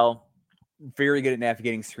really well. Very good at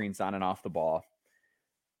navigating screens on and off the ball.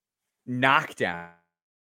 Knockdown.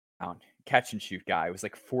 Catch and shoot guy. It was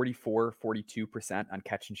like 42% on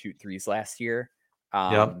catch and shoot threes last year.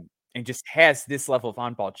 And just has this level of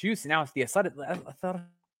on-ball juice. And now it's the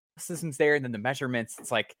athleticism's there, and then the measurements.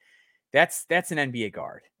 It's like that's an NBA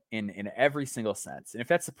guard in every single sense. And if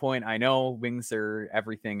that's the point, I know wings are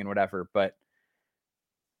everything and whatever, but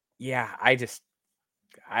yeah, I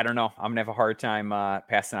don't know. I'm gonna have a hard time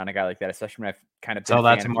passing on a guy like that, especially when I've kind of tell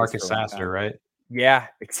that to Marcus Sasser, right? Yeah,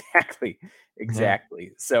 exactly. Yeah.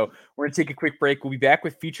 So we're going to take a quick break. We'll be back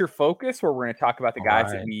with Feature Focus, where we're going to talk about the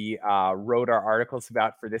guys that we wrote our articles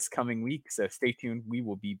about for this coming week. So stay tuned. We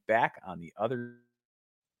will be back on the other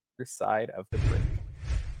side of the break.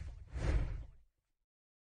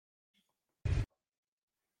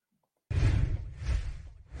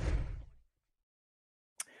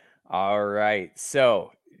 All right.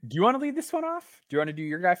 So do you want to lead this one off? Do you want to do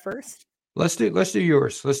your guy first? Let's do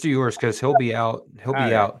yours. Let's do yours, because he'll be out.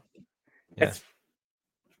 Out. That's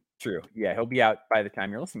true. Yeah, he'll be out by the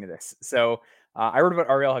time you're listening to this. So I wrote about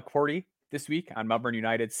Ariel Hukporti this week on Melbourne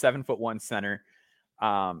United, 7'1" center.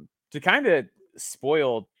 To kind of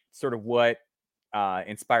spoil sort of what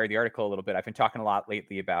inspired the article a little bit, I've been talking a lot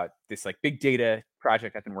lately about this like big data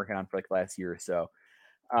project I've been working on for like the last year or so.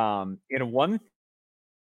 One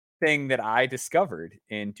thing that I discovered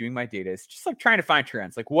in doing my data is just like trying to find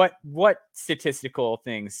trends. Like what statistical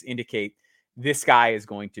things indicate this guy is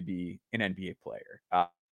going to be an NBA player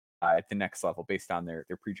at the next level based on their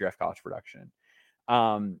pre-draft college production.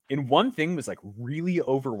 And one thing was like really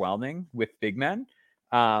overwhelming with big men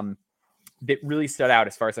that really stood out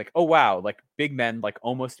as far as like, oh wow, like big men like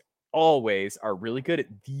almost always are really good at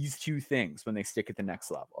these two things when they stick at the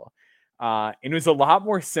next level. And it was a lot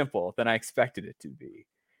more simple than I expected it to be.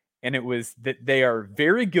 And it was that they are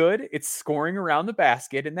very good at scoring around the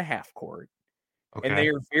basket in the half court. Okay. And they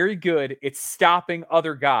are very good at stopping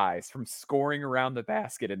other guys from scoring around the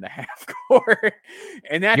basket in the half court.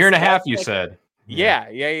 And that's year and a half, you said.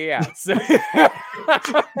 Yeah. So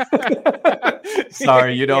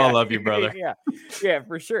sorry, I love you, brother. Yeah,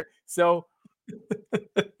 for sure. So I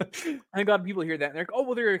think a lot of people hear that and they're like, oh,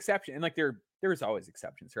 well, there are exceptions. And like there's always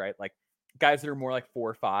exceptions, right? Like guys that are more like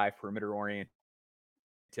 4 or 5 perimeter oriented,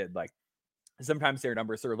 like sometimes their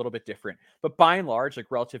numbers are a little bit different, but by and large, like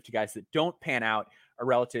relative to guys that don't pan out or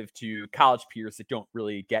relative to college peers that don't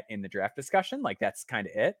really get in the draft discussion, like that's kind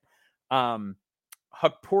of it.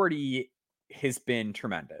 Hukporti has been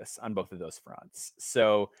tremendous on both of those fronts.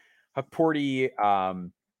 So Hukporti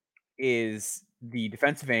is the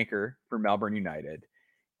defensive anchor for Melbourne United.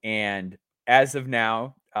 And as of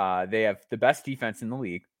now, they have the best defense in the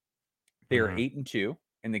league. They are 8-2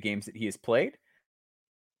 in the games that he has played.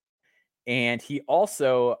 And he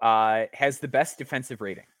also has the best defensive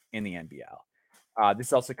rating in the NBL. This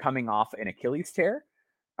is also coming off an Achilles tear.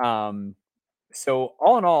 So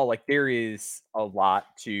all in all, like there is a lot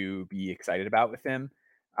to be excited about with him.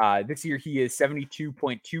 This year, he is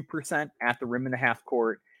 72.2% at the rim in the half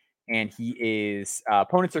court. And he is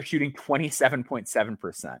opponents are shooting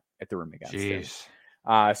 27.7% at the rim against him.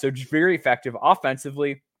 So just very effective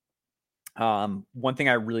offensively. One thing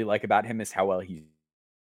I really like about him is how well he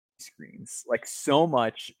screens. Like so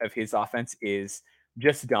much of his offense is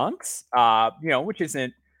just dunks, which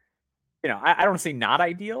isn't, I don't want to say not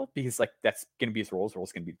ideal because like that's going to be his role. His role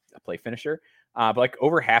is going to be a play finisher. But like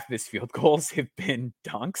over half of his field goals have been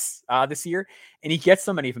dunks this year. And he gets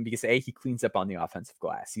so many of them because he cleans up on the offensive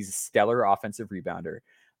glass. He's a stellar offensive rebounder.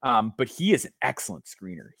 But he is an excellent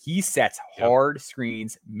screener. He sets hard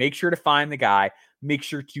screens, make sure to find the guy, make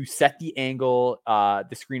sure to set the angle,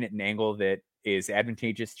 the screen at an angle that is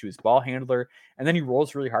advantageous to his ball handler. And then he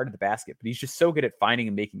rolls really hard at the basket, but he's just so good at finding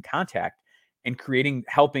and making contact and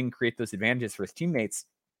helping create those advantages for his teammates.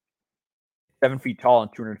 7 feet tall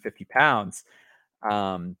and 250 pounds.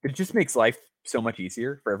 It just makes life so much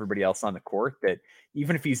easier for everybody else on the court, that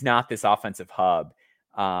even if he's not this offensive hub,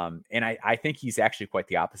 and I think he's actually quite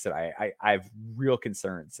the opposite. I have real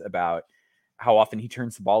concerns about how often he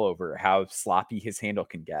turns the ball over, how sloppy his handle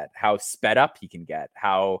can get, how sped up he can get,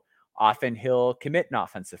 how often he'll commit an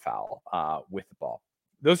offensive foul with the ball.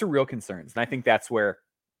 Those are real concerns. And I think that's where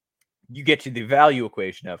you get to the value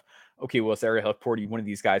equation of, okay, well, is Ariel Hukporti one of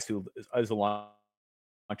these guys who is a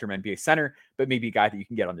long-term NBA center, but maybe a guy that you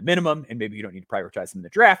can get on the minimum and maybe you don't need to prioritize him in the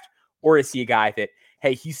draft? Or is he a guy that,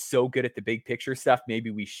 hey, he's so good at the big picture stuff, maybe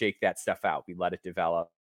we shake that stuff out, we let it develop,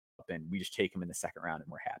 and we just take him in the second round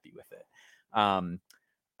and we're happy with it. On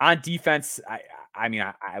defense, I mean,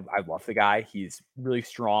 I love the guy. He's really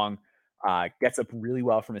strong, gets up really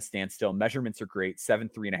well from his standstill. Measurements are great,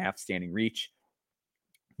 7'3.5" standing reach.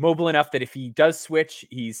 Mobile enough that if he does switch,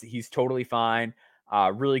 he's totally fine.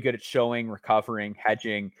 Really good at showing, recovering,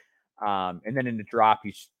 hedging. And then in the drop,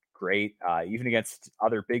 he's great. Even against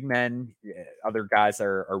other big men, other guys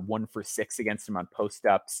are 1 for 6 against him on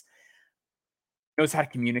post-ups. Knows how to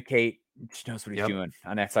communicate, just knows what he's doing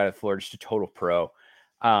on that side of the floor, just a total pro.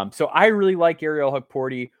 So I really like Ariel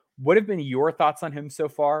Hukporti. What have been your thoughts on him so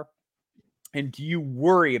far? And do you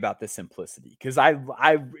worry about the simplicity? Because I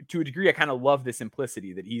to a degree, I kind of love the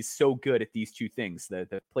simplicity that he's so good at these two things,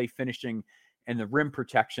 the play finishing and the rim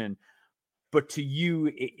protection. But to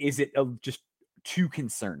you, is it just too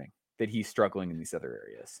concerning that he's struggling in these other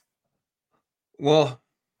areas? Well,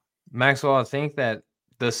 Maxwell, I think that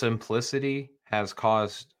the simplicity has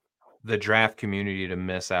caused the draft community to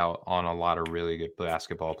miss out on a lot of really good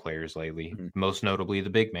basketball players lately, most notably the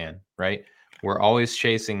big man, right? We're always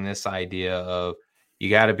chasing this idea of you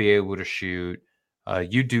got to be able to shoot.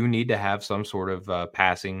 You do need to have some sort of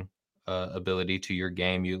passing ability to your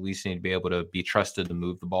game. You at least need to be able to be trusted to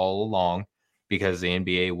move the ball along, because the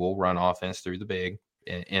NBA will run offense through the big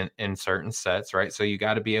in certain sets, right? So you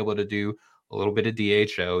got to be able to do a little bit of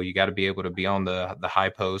DHO. You got to be able to be on the high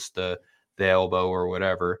post, the elbow or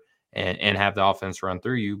whatever, and have the offense run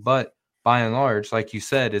through you. But by and large, like you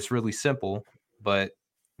said, it's really simple, but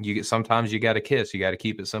sometimes you got to kiss. You got to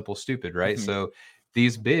keep it simple, stupid, right? So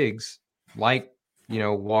these bigs, like,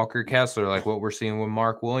 Walker Kessler, like what we're seeing with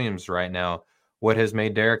Mark Williams right now, what has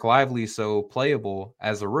made Derek Lively so playable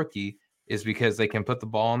as a rookie is because they can put the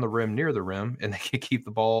ball on the rim near the rim, and they can keep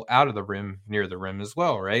the ball out of the rim near the rim as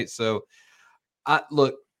well, right? So,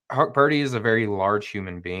 look, Hukporti is a very large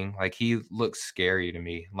human being. Like, he looks scary to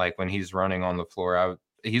me. Like, when he's running on the floor,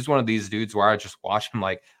 he's one of these dudes where I just watch him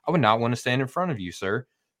like, I would not want to stand in front of you, sir.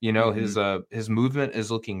 His movement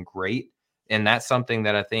is looking great, and that's something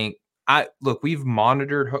that I think we've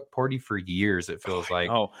monitored Hukporti for years. It feels like.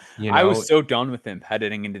 I was so done with him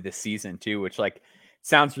heading into this season too, which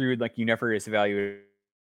sounds rude. Like, you never evaluated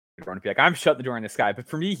to be like, I'm shutting the door on this guy. But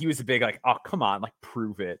for me, he was a big oh, come on,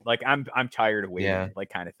 prove it. I'm tired of waiting,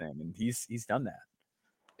 kind of thing. And he's done that.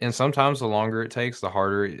 And sometimes the longer it takes, the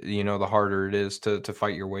harder it is to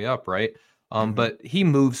fight your way up, right? But he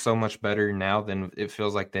moves so much better now than it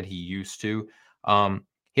feels like that he used to.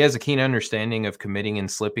 He has a keen understanding of committing and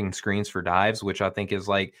slipping screens for dives, which I think is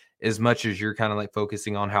as much as you're kind of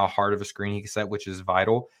focusing on how hard of a screen he can set, which is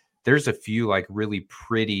vital. There's a few really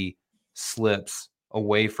pretty slips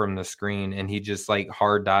away from the screen, and he just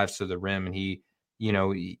hard dives to the rim, and he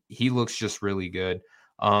looks just really good.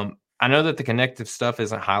 I know that the connective stuff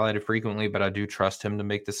isn't highlighted frequently, but I do trust him to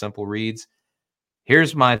make the simple reads.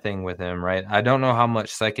 Here's my thing with him, right? I don't know how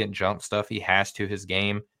much second jump stuff he has to his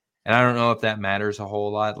game, and I don't know if that matters a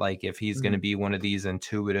whole lot. If he's going to be one of these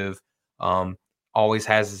intuitive, always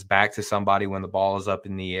has his back to somebody when the ball is up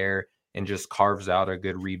in the air and just carves out a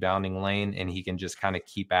good rebounding lane, and he can just kind of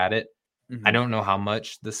keep at it. I don't know how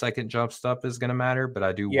much the second jump stuff is going to matter, but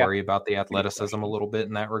I do worry about the athleticism a little bit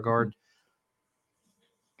in that regard.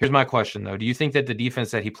 Here's my question, though. Do you think that the defense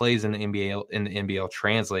that he plays in the NBL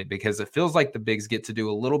translate? Because it feels like the bigs get to do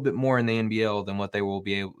a little bit more in the NBL than what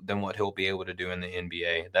he'll be able to do in the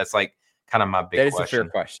NBA. That's kind of my big question. That is a fair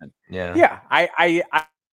question. Yeah. Yeah.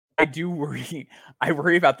 I do worry. I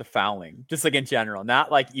worry about the fouling, just in general, not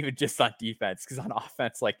even just on defense, because on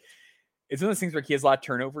offense, it's one of those things where he has a lot of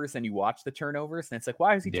turnovers, and you watch the turnovers, and it's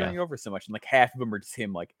why is he turning over so much? And half of them are just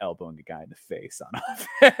him elbowing a guy in the face on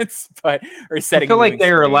offense, or setting. I feel like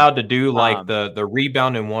they're allowed to do the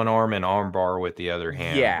rebound in one arm and arm bar with the other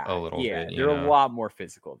hand. A little bit. They're a lot more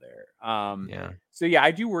physical there. So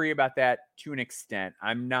I do worry about that to an extent.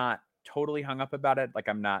 I'm not totally hung up about it.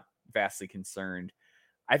 I'm not vastly concerned.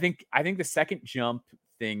 I think the second jump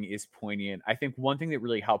thing is poignant. I think one thing that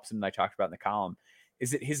really helps him that I talked about in the column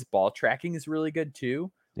is that his ball tracking is really good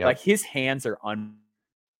too. Yep. Like his hands are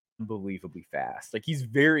unbelievably fast. Like he's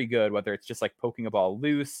very good, whether it's just like poking a ball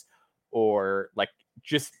loose or like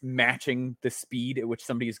just matching the speed at which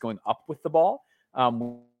somebody is going up with the ball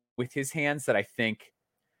with his hands, that I think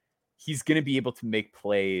he's going to be able to make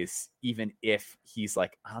plays even if he's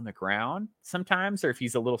like on the ground sometimes, or if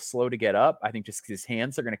he's a little slow to get up. I think just his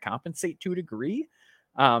hands are going to compensate to a degree.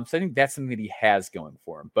 So I think that's something that he has going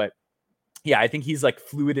for him. But yeah, I think he's like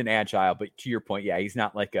fluid and agile. But to your point, yeah, he's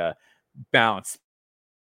not like a bounce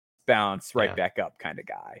right back up kind of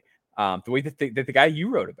guy. The way that the guy you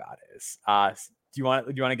wrote about is. Do you want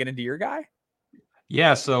to get into your guy?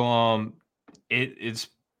 Yeah, so it's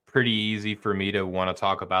pretty easy for me to want to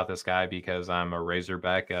talk about this guy because I'm a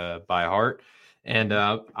Razorback by heart, and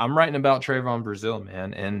I'm writing about Trevon Brazile,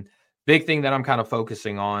 man. And big thing that I'm kind of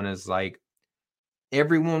focusing on is like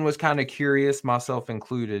everyone was kind of curious, myself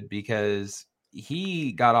included, because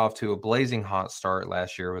he got off to a blazing hot start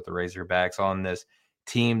last year with the Razorbacks on this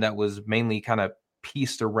team that was mainly kind of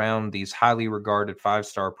pieced around these highly regarded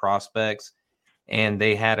 5-star prospects. And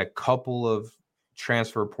they had a couple of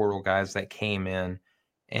transfer portal guys that came in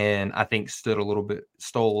and I think stole a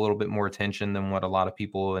little bit more attention than what a lot of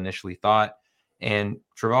people initially thought. And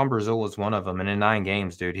Trevon Brazile was one of them. And in 9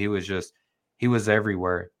 games, dude, he was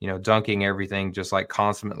everywhere, dunking everything, just like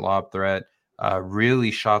consummate lob threat,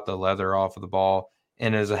 really shot the leather off of the ball,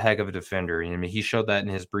 and is a heck of a defender. I mean, he showed that in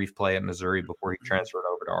his brief play at Missouri before he transferred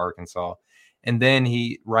over to Arkansas. And then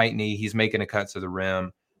right knee, he's making a cut to the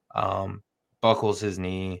rim, buckles his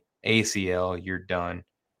knee, ACL, you're done.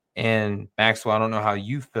 And Maxwell, I don't know how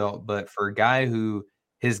you felt, but for a guy who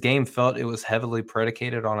his game felt it was heavily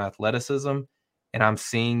predicated on athleticism, and I'm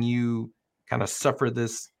seeing you kind of suffer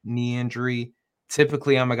this knee injury.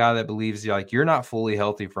 Typically, I'm a guy that believes you're not fully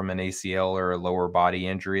healthy from an ACL or a lower body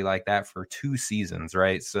injury like that for 2 seasons,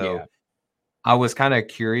 right? So Yeah. I was kind of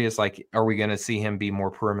curious, like, are we going to see him be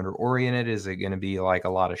more perimeter oriented? Is it going to be like a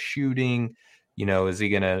lot of shooting?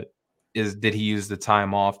 Did he use the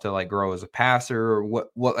time off to like grow as a passer, or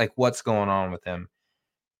what's going on with him?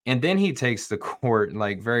 And then he takes the court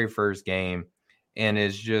like very first game and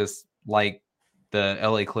is just like the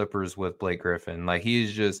LA Clippers with Blake Griffin. Like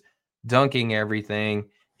he's just dunking everything.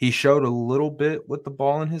 He showed a little bit with the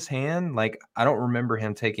ball in his hand. Like I don't remember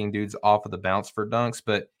him taking dudes off of the bounce for dunks,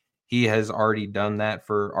 but he has already done that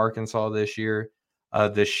for Arkansas this year.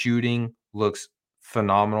 The shooting looks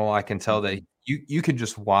phenomenal. I can tell that you could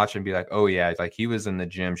just watch and be like, oh yeah, like he was in the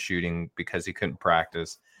gym shooting because he couldn't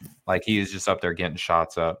practice. Like he is just up there getting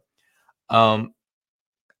shots up.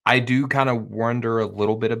 I do kind of wonder a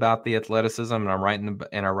little bit about the athleticism, and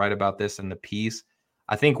I write about this in the piece.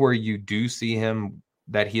 I think where you do see him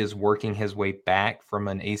that he is working his way back from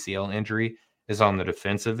an ACL injury is on the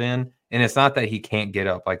defensive end. And it's not that he can't get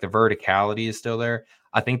up, like the verticality is still there.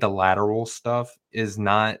 I think the lateral stuff is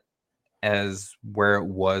not as where it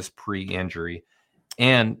was pre-injury.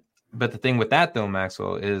 But the thing with that though,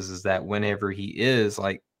 Maxwell, is that whenever he is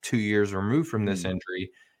like 2 years removed from this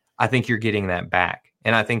injury, I think you're getting that back.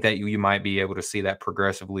 And I think that you might be able to see that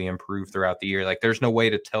progressively improve throughout the year. Like there's no way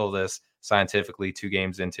to tell this scientifically 2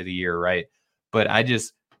 games into the year, right? But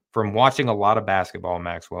from watching a lot of basketball,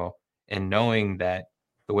 Maxwell, and knowing that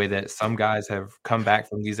the way that some guys have come back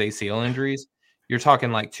from these ACL injuries, you're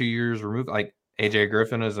talking like 2 years removed. Like AJ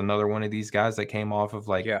Griffin is another one of these guys that came off of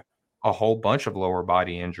a whole bunch of lower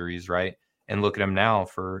body injuries, right? And look at him now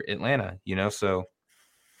for Atlanta, So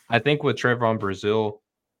I think with Trevon Brazile,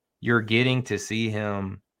 you're getting to see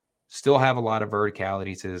him still have a lot of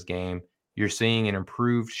verticality to his game. You're seeing an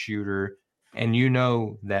improved shooter, and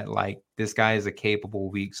that like this guy is a capable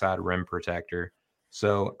weak side rim protector.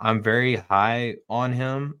 So I'm very high on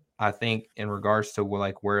him. I think in regards to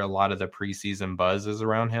like where a lot of the preseason buzz is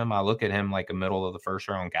around him, I look at him like a middle of the first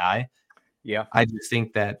round guy. Yeah. I just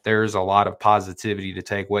think that there's a lot of positivity to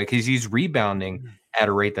take away because he's rebounding at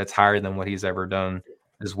a rate that's higher than what he's ever done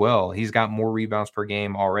as well. He's got more rebounds per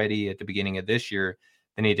game already at the beginning of this year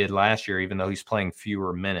than he did last year, even though he's playing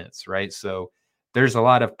fewer minutes, right? So there's a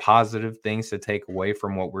lot of positive things to take away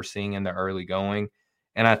from what we're seeing in the early going.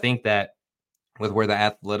 And I think that with where the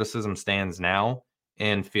athleticism stands now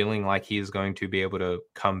and feeling like he is going to be able to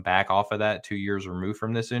come back off of that 2 years removed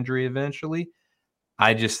from this injury eventually,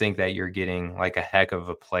 I just think that you're getting like a heck of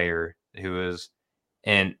a player who is,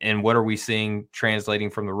 and what are we seeing translating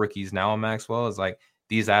from the rookies now, Maxwell, is like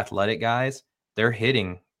these athletic guys, they're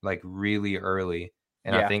hitting like really early.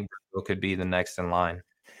 And I think Brazile could be the next in line.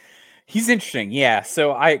 He's interesting. Yeah.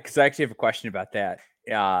 So because I actually have a question about that.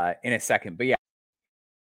 in a second. But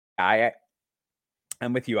yeah,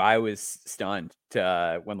 I'm with you. I was stunned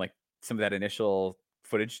when like some of that initial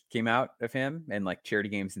footage came out of him and like charity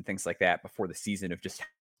games and things like that before the season of just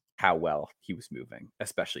how well he was moving,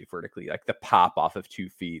 especially vertically. Like the pop off of 2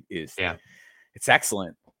 feet it's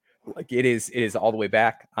excellent. Like it is all the way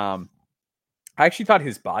back. I actually thought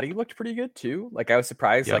his body looked pretty good too. Like I was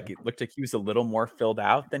surprised. Yep. Like it looked like he was a little more filled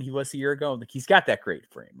out than he was a year ago. Like he's got that great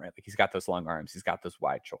frame, right? Like he's got those long arms, he's got those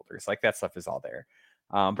wide shoulders. Like that stuff is all there.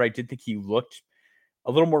 But I did think he looked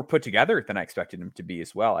a little more put together than I expected him to be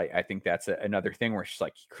as well. I think that's another thing where she's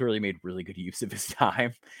like he clearly made really good use of his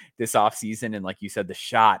time this offseason. And like you said, the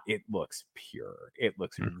shot, it looks pure. It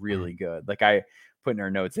looks really good. Like I put in our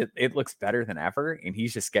notes, it looks better than ever. And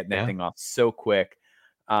he's just getting that thing off so quick.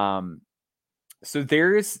 So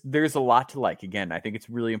there's a lot to like. Again, I think it's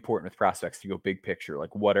really important with prospects to go big picture.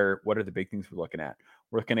 Like what are the big things we're looking at?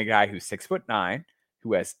 We're looking at a guy who's 6'9",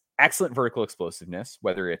 who has excellent vertical explosiveness,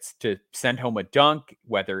 whether it's to send home a dunk,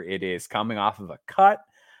 whether it is coming off of a cut,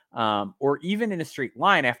 or even in a straight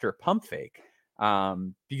line after a pump fake.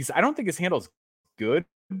 Because I don't think his handle's good,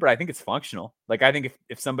 but I think it's functional. Like I think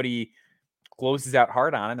if somebody closes out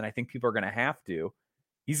hard on him, and I think people are going to have to,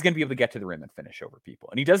 he's going to be able to get to the rim and finish over people.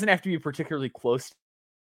 And he doesn't have to be particularly close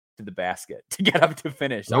to the basket to get up to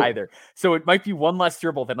finish either. So it might be one less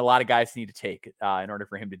dribble than a lot of guys need to take in order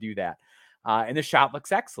for him to do that. And the shot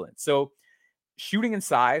looks excellent. So shooting and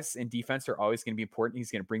size and defense are always going to be important.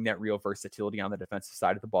 He's going to bring that real versatility on the defensive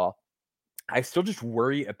side of the ball. I still just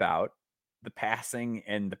worry about the passing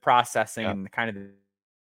and the processing and kind of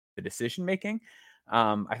the decision making.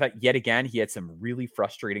 I thought yet again, he had some really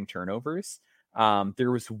frustrating turnovers.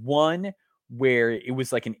 There was one where it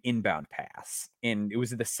was like an inbound pass, and it was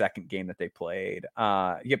the second game that they played.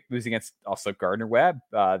 It was against also Gardner Webb,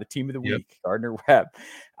 the team of the week, Gardner Webb.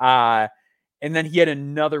 And then he had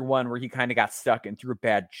another one where he kind of got stuck and threw a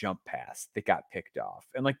bad jump pass that got picked off.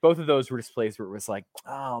 And like both of those were displays where it was like,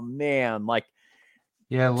 oh man, like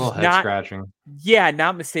a little head scratching. Yeah,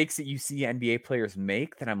 not mistakes that you see NBA players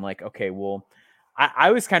make that I'm like, okay, well,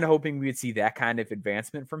 I was kind of hoping we would see that kind of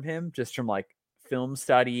advancement from him, just from like film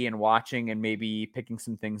study and watching and maybe picking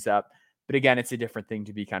some things up. But again, it's a different thing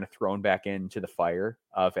to be kind of thrown back into the fire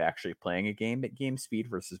of actually playing a game at game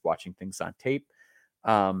speed versus watching things on tape.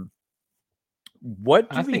 What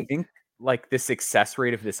do we think like the success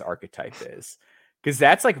rate of this archetype is? Because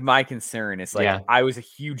that's like my concern is like, I was a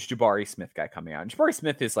huge Jabari Smith guy coming out, and Jabari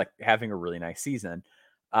Smith is like having a really nice season.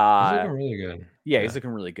 He's looking really good. Yeah, he's looking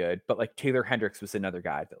really good. But like Taylor Hendricks was another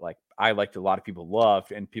guy that like I liked, a lot of people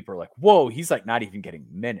loved, and people are like, whoa, he's like not even getting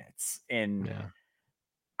minutes. And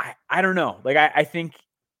I don't know. Like I think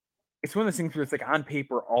it's one of those things where it's like on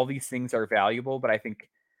paper, all these things are valuable, but I think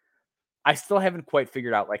I still haven't quite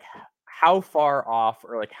figured out like how far off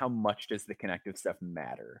or like how much does the connective stuff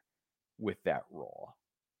matter with that role.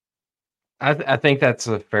 I think that's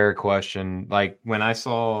a fair question. Like when I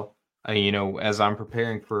saw, as I'm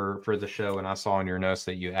preparing for the show, and I saw in your notes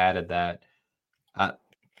that you added that,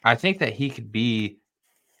 I think that he could be.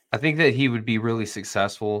 I think that he would be really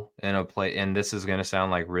successful in a play, and this is going to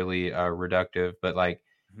sound like really reductive, but like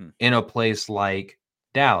in a place like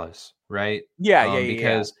Dallas, right?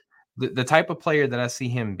 Because the type of player that I see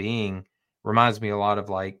him being reminds me a lot of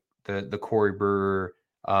like the Corey Brewer,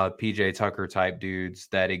 PJ Tucker type dudes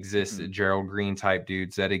that existed, Gerald Green type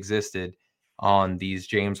dudes that existed on these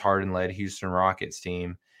James Harden led Houston Rockets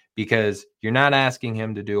team. Because you're not asking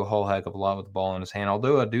him to do a whole heck of a lot with the ball in his hand.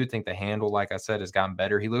 Although I do think the handle, like I said, has gotten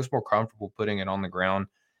better. He looks more comfortable putting it on the ground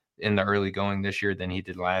in the early going this year than he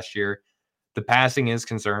did last year. The passing is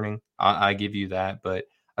concerning. I give you that. But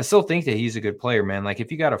I still think that he's a good player, man. Like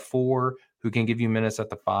if you got a 4 who can give you minutes at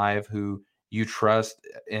the 5, who you trust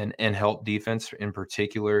and help defense in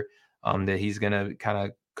particular, that he's going to kind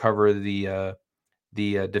of cover the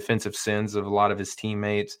defensive sins of a lot of his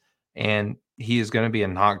teammates. And he is going to be a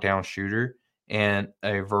knockdown shooter and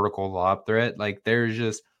a vertical lob threat. Like there's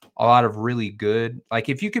just a lot of really good, like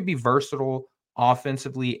if you could be versatile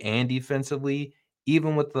offensively and defensively,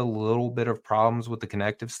 even with the little bit of problems with the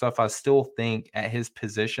connective stuff, I still think at his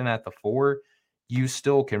position at the 4, you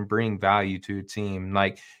still can bring value to a team.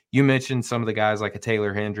 Like you mentioned some of the guys like a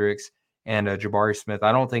Taylor Hendricks and a Jabari Smith.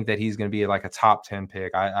 I don't think that he's going to be like a top 10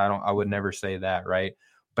 pick. I would never say that. Right.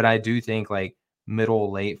 But I do think like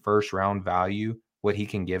middle, late first round value, what he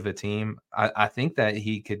can give a team, I think that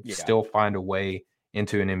he could still find a way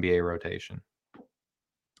into an NBA rotation.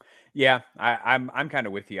 Yeah, I'm kind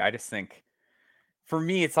of with you. I just think for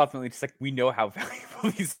me, it's ultimately just like we know how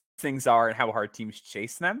valuable these things are and how hard teams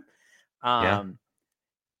chase them.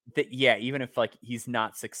 that, yeah, even if like he's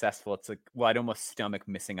not successful, it's like, well, I'd almost stomach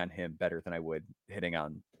missing on him better than I would hitting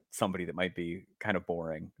on somebody that might be kind of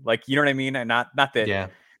boring. Like, you know what I mean? And not that Yeah.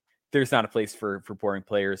 there's not a place for boring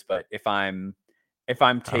players, but if I'm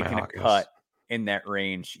Tommy taking a cut Hawkins. in that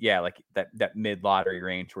range, yeah, like that mid lottery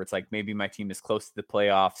range where it's like maybe my team is close to the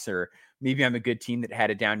playoffs, or maybe I'm a good team that had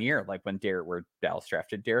a down year, like where Dallas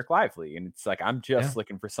drafted Derek Lively, and it's like I'm Yeah. just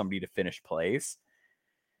looking for somebody to finish plays.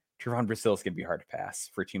 Trevon Brazile is going to be hard to pass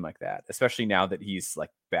for a team like that, especially now that he's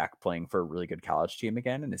like back playing for a really good college team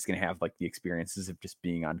again, and is going to have like the experiences of just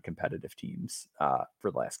being on competitive teams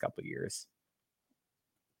for the last couple of years.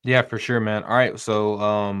 Yeah, for sure, man. All right, so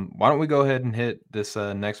why don't we go ahead and hit this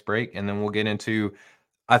next break, and then we'll get into,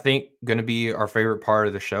 I think, going to be our favorite part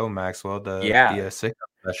of the show, Maxwell, the Yeah, sick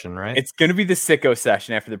session, right? it's going to be the sicko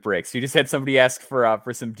session after the break. So you just had somebody ask for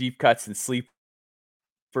some deep cuts and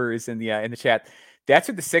sleepers in the chat. That's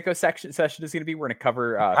what the sicko session is going to be. We're going to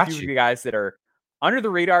cover a few Got of you. you guys that are under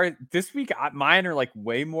the radar this week. Mine are like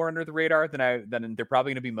way more under the radar than they're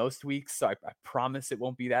probably going to be most weeks. So I promise it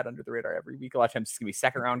won't be that under the radar every week. A lot of times it's going to be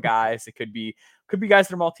second round guys. It could be guys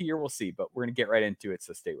that are multi-year. We'll see, but we're going to get right into it.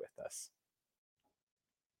 So stay with us.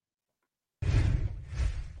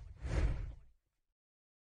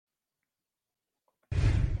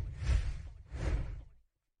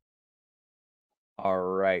 All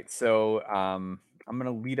right. So I'm going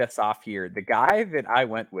to lead us off here. The guy that I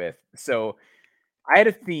went with. So I had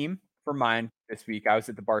a theme for mine this week. I was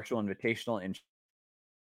at the Barstool Invitational in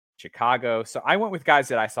Chicago. So I went with guys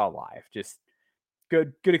that I saw live. Just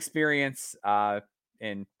good experience.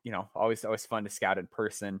 And always fun to scout in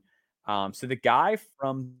person. So the guy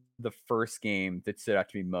from the first game that stood out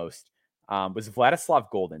to me most was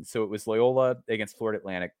Vladislav Golden. So it was Loyola against Florida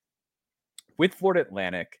Atlantic. With Florida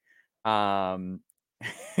Atlantic,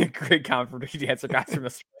 great comment from the answer guys from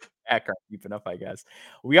the Mac aren't deep enough, I guess.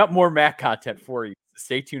 We got more Mac content for you. So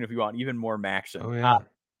stay tuned if you want even more Maction. Oh yeah.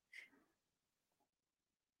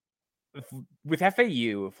 With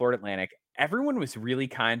FAU, Florida Atlantic, everyone was really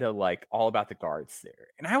kind of like all about the guards there.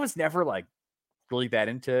 And I was never like really that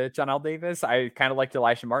into John L. Davis. I kind of liked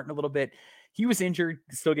Elisha Martin a little bit. He was injured,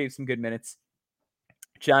 still gave some good minutes.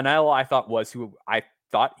 John L., I thought was who I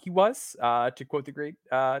thought he was, to quote the great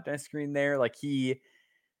Dennis Green there. Like he's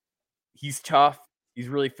tough. He's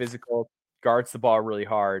really physical, guards the ball really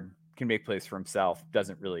hard, can make plays for himself,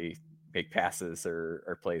 doesn't really make passes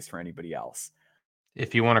or plays for anybody else.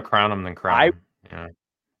 If you want to crown him, then crown him.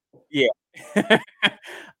 Yeah.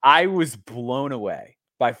 I was blown away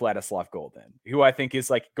by Vladislav Golden, who I think is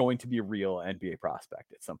like going to be a real NBA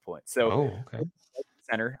prospect at some point. So, okay.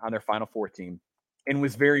 Center on their Final Four team, and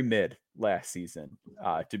was very mid last season.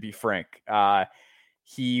 To be frank,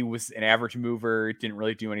 he was an average mover, didn't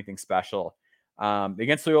really do anything special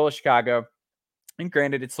against Loyola Chicago. And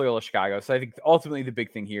granted, it's Loyola Chicago, so I think ultimately the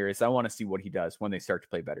big thing here is I want to see what he does when they start to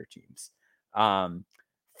play better teams.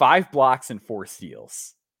 5 blocks and 4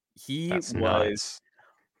 steals. He That's was nuts.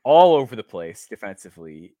 all over the place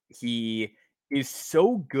defensively. He is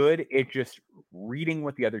so good at just reading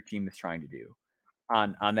what the other team is trying to do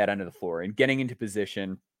on that end of the floor and getting into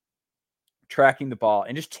position, tracking the ball,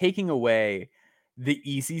 and just taking away the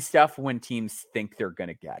easy stuff when teams think they're going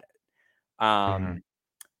to get it.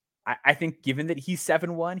 I think given that he's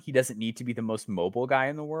 7'1", he doesn't need to be the most mobile guy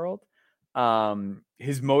in the world.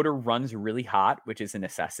 His motor runs really hot, which is a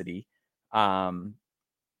necessity. And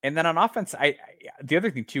then on offense, the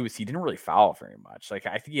other thing too is he didn't really foul very much. Like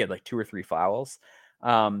I think he had like 2 or 3 fouls.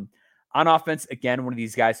 On offense, again, one of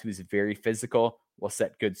these guys who is very physical, will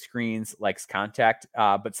set good screens, likes contact.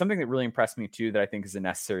 But something that really impressed me too, that I think is a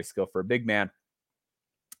necessary skill for a big man,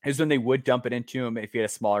 is when they would dump it into him if he had a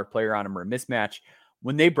smaller player on him or a mismatch.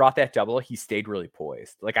 When they brought that double, he stayed really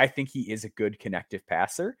poised. Like I think he is a good connective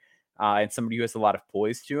passer and somebody who has a lot of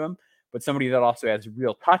poise to him, but somebody that also has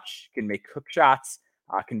real touch, can make hook shots,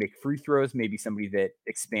 can make free throws, maybe somebody that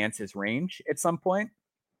expands his range at some point.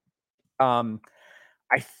 I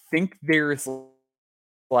think there's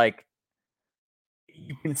like,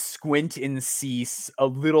 you can squint and see a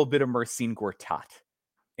little bit of Marcin Gortat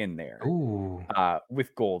in there. Ooh.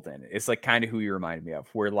 With Golden. It's like kind of who you reminded me of,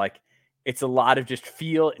 where like it's a lot of just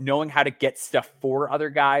knowing how to get stuff for other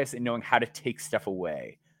guys and knowing how to take stuff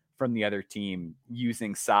away from the other team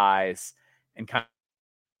using size and kind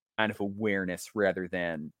of awareness rather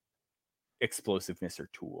than explosiveness or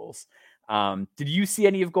tools. Did you see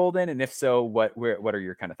any of Golden? And if so, what are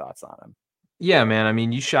your kind of thoughts on him? Yeah, man. I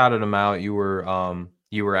mean, you shouted him out. You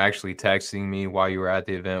were actually texting me while you were at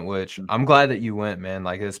the event, which I'm glad that you went, man.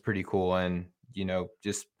 Like, that's pretty cool. And,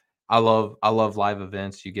 just I love live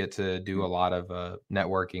events. You get to do a lot of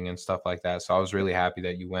networking and stuff like that. So I was really happy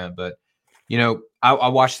that you went. But I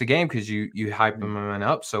watched the game because you hype him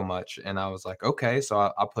up so much, and I was like, okay, so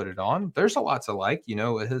I put it on. There's a lot to like.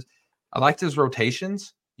 I liked his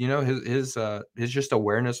rotations. His just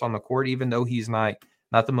awareness on the court, even though he's not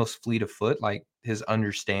the most fleet of foot. Like his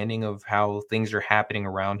understanding of how things are happening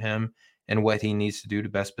around him and what he needs to do to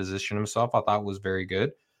best position himself, I thought was very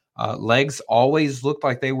good. Legs always looked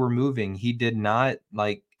like they were moving. He did not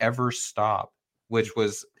like ever stop, which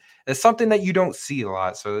was it's something that you don't see a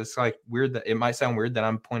lot. So it's like weird that it might sound weird that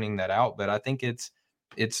I'm pointing that out, but I think it's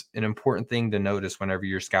an important thing to notice whenever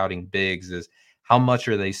you're scouting bigs is how much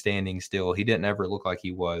are they standing still. He didn't ever look like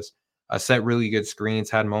he was. Set really good screens,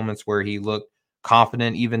 had moments where he looked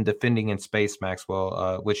confident, even defending in space,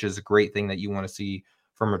 Maxwell, which is a great thing that you want to see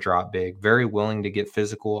from a drop big. Very willing to get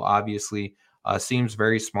physical, obviously. Seems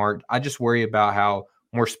very smart. I just worry about how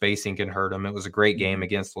more spacing can hurt him. It was a great game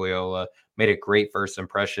against Loyola, made a great first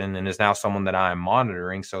impression, and is now someone that I am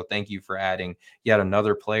monitoring. So thank you for adding yet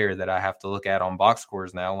another player that I have to look at on box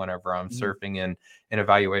scores now whenever I'm surfing and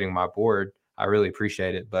evaluating my board. I really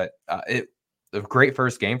appreciate it. But it a great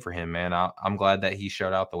first game for him, man. I'm glad that he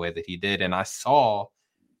showed out the way that he did. And I saw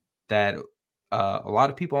that a lot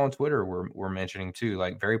of people on Twitter were mentioning too,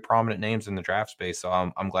 like very prominent names in the draft space. So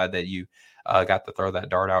I'm glad that you got to throw that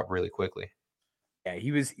dart out really quickly. Yeah,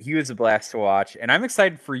 he was a blast to watch, and I'm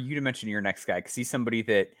excited for you to mention your next guy because he's somebody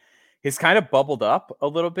that has kind of bubbled up a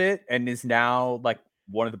little bit and is now like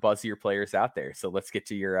one of the buzzier players out there. So let's get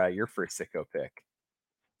to your first Sicko pick.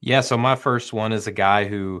 Yeah, so my first one is a guy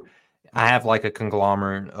who I have like a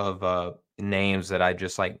conglomerate of names that I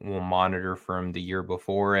just like will monitor from the year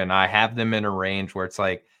before, and I have them in a range where it's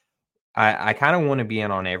like I kind of want to be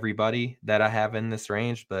in on everybody that I have in this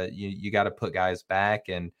range, but you got to put guys back,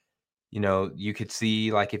 and you could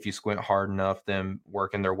see like if you squint hard enough, them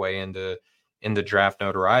working their way into draft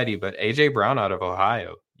notoriety. But AJ Brown out of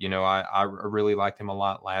Ohio, I really liked him a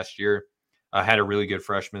lot last year. Had a really good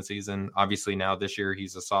freshman season. Obviously, now this year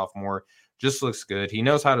he's a sophomore. Just looks good. He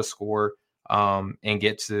knows how to score and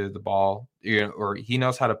get to the ball, or he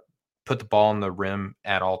knows how to put the ball on the rim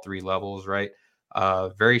at all three levels, right?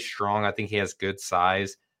 Very strong. I think he has good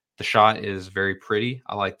size. The shot is very pretty.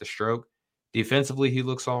 I like the stroke. Defensively, he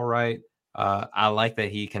looks all right. I like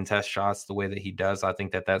that he contests shots the way that he does. I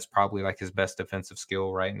think that that's probably like his best defensive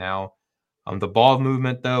skill right now. The ball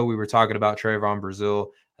movement, though, we were talking about Trevon Brazile.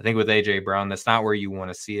 I think with AJ Brown, that's not where you want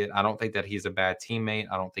to see it. I don't think that he's a bad teammate.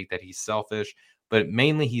 I don't think that he's selfish, but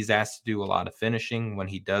mainly he's asked to do a lot of finishing when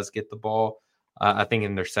he does get the ball. I think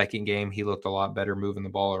in their second game, he looked a lot better moving the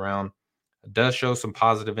ball around. Does show some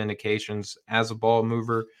positive indications as a ball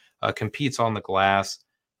mover, competes on the glass,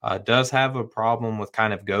 does have a problem with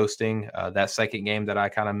kind of ghosting. That second game that I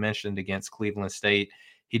kind of mentioned against Cleveland State,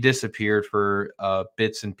 he disappeared for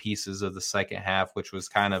bits and pieces of the second half, which was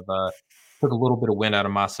kind of took a little bit of wind out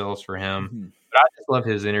of my sails for him. But I just love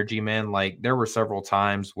his energy, man. Like there were several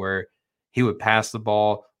times where he would pass the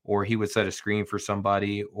ball or he would set a screen for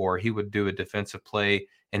somebody or he would do a defensive play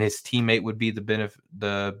and his teammate would be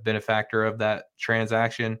the benefactor of that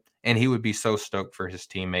transaction. And he would be so stoked for his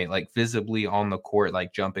teammate, like visibly on the court,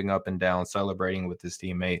 like jumping up and down, celebrating with his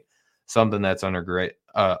teammate. Something that's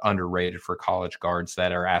underrated for college guards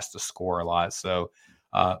that are asked to score a lot. So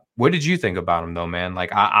what did you think about him though, man?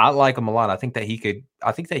 Like I like him a lot. I think that he could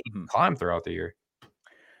climb throughout the year.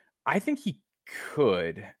 I think he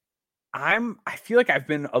could. I feel like I've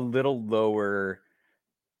been a little lower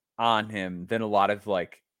on him than a lot of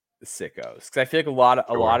like sickos because I feel like a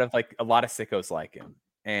lot of sickos like him,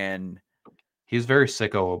 and he's very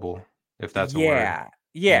sickoable, if that's a word.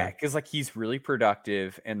 Yeah, because like he's really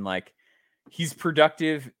productive and like he's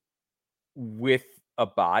productive with a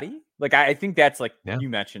body. Like I think that's like you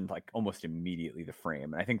mentioned like almost immediately the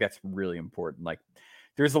frame, and I think that's really important. Like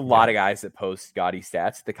there's a lot of guys that post gaudy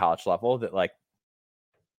stats at the college level that like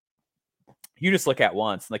you just look at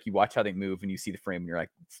once, and like you watch how they move, and you see the frame, and you're like,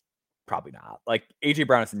 probably not. Like AJ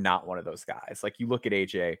Brown is not one of those guys. Like you look at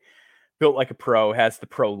AJ, built like a pro, has the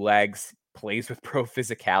pro legs, plays with pro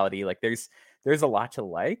physicality. Like there's a lot to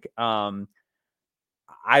like.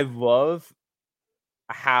 I love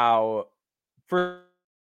how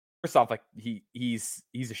first off, like he's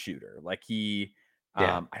a shooter. Like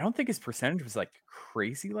I don't think his percentage was like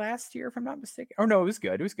crazy last year, if I'm not mistaken. Oh no, it was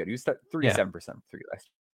good. It was good. He was 37% from three last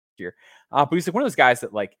year. But he's like one of those guys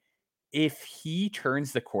that like if he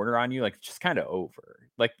turns the corner on you, like it's just kind of over.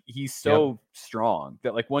 Like he's so strong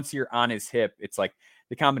that like once you're on his hip, it's like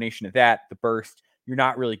the combination of that, the burst, you're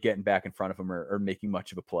not really getting back in front of him or making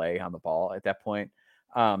much of a play on the ball at that point.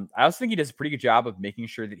 I also think he does a pretty good job of making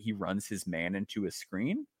sure that he runs his man into a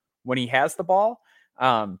screen when he has the ball,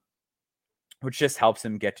 which just helps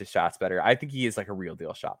him get to shots better. I think he is like a real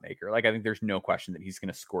deal shot maker. Like, I think there's no question that he's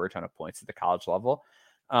going to score a ton of points at the college level.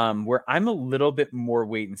 Where I'm a little bit more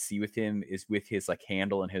wait and see with him is with his like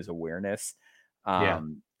handle and his awareness. I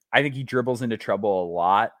think he dribbles into trouble a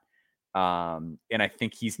lot. And I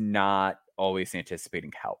think he's not always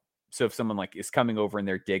anticipating help. So if someone like is coming over and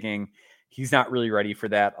they're digging, he's not really ready for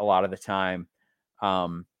that a lot of the time.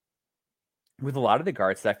 With a lot of the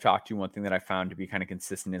guards that I've talked to, one thing that I found to be kind of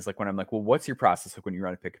consistent is like when I'm like, well, what's your process like when you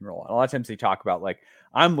run a pick and roll? And a lot of times they talk about like,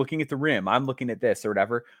 I'm looking at the rim, I'm looking at this or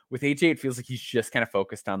whatever. With AJ, it feels like he's just kind of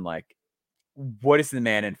focused on like, what is the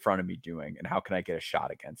man in front of me doing and how can I get a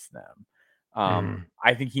shot against them?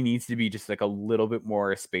 I think he needs to be just like a little bit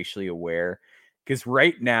more spatially aware, because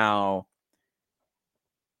right now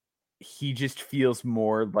he just feels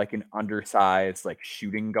more like an undersized like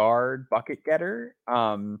shooting guard bucket getter.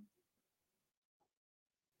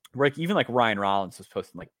 Like even like Ryan Rollins was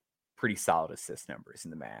posting like pretty solid assist numbers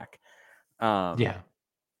in the MAC.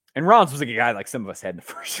 And Rollins was like a guy like some of us had in the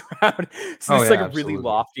first round. So it's like a really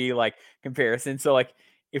lofty like comparison. So like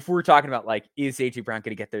if we're talking about like, is AJ Brown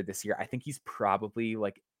going to get there this year? I think he's probably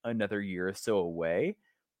like another year or so away.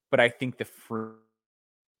 But I think the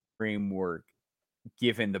framework,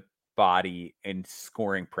 given the body and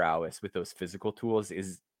scoring prowess with those physical tools,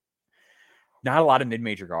 is not a lot of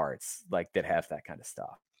mid-major guards like that have that kind of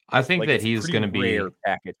stuff. I think like, that he's going to be rare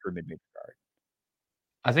package for mid-major guard.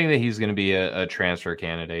 I think that he's going to be a transfer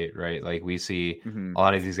candidate, right? Like we see a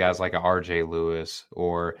lot of these guys like a RJ Lewis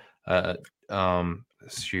or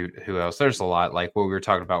shoot, who else? There's a lot like what we were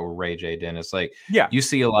talking about with Ray J. Dennis. Like, you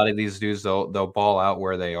see a lot of these dudes, they'll ball out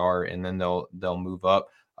where they are and then they'll move up.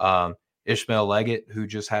 Ishmael Leggett, who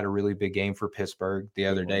just had a really big game for Pittsburgh the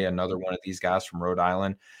other day, another one of these guys from Rhode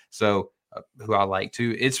Island. So who I like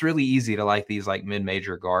too. It's really easy to like these like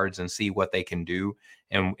mid-major guards and see what they can do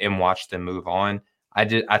and watch them move on. I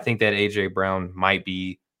think that AJ Brown might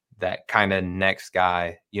be that kind of next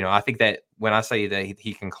guy. You know, I think that when I say that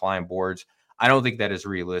he can climb boards, I don't think that is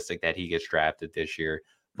realistic that he gets drafted this year.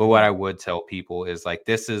 But what I would tell people is like,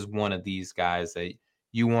 this is one of these guys that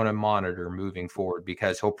you want to monitor moving forward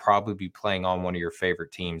because he'll probably be playing on one of your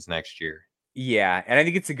favorite teams next year. Yeah. And I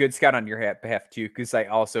think it's a good scout on your behalf too, because I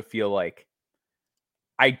also feel like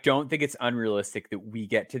I don't think it's unrealistic that we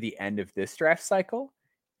get to the end of this draft cycle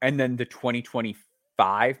and then the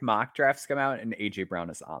 2025 mock drafts come out and AJ Brown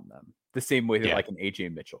is on them the same way that like an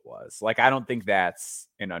AJ Mitchell was. Like, I don't think that's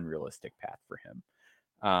an unrealistic path for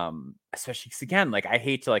him. Especially because again, like I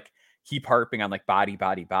hate to like keep harping on like body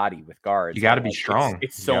with guards. You got to be strong.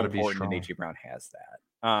 It's so important, and AJ Brown has that.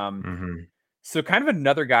 So kind of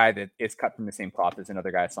another guy that is cut from the same cloth as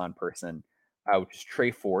another guy I saw in person, which is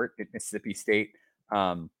Trey Fort at Mississippi State.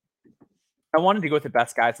 I wanted to go with the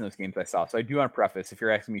best guys in those games I saw. So I do want to preface, if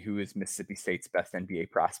you're asking me who is Mississippi State's best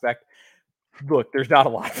NBA prospect, look, there's not a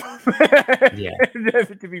lot of them.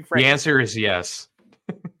 To be frank, the answer is yes.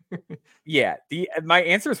 My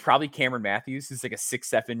answer is probably Cameron Matthews, who's like a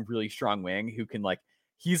 6'7", really strong wing who can like,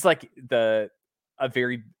 he's like a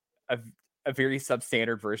very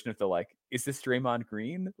substandard version of the like, is this Draymond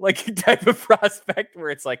Green like type of prospect where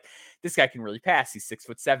it's like, this guy can really pass. He's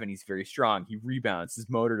 6'7", he's very strong, he rebounds, his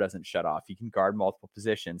motor doesn't shut off, he can guard multiple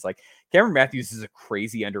positions. Like, Cameron Matthews is a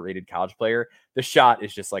crazy underrated college player. The shot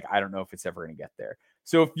is just like, I don't know if it's ever going to get there.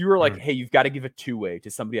 So if you were like, hey, you've got to give a two-way to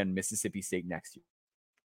somebody on Mississippi State next year,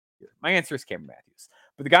 my answer is Cameron Matthews.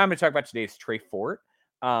 But the guy I'm going to talk about today is Trey Fort,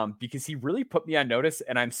 because he really put me on notice,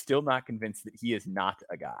 and I'm still not convinced that he is not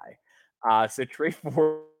a guy. So Trey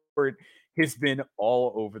Fort has been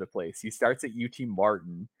all over the place. He starts at UT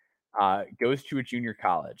Martin, goes to a junior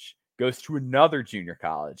college, goes to another junior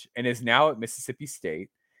college, and is now at Mississippi State.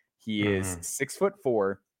 He is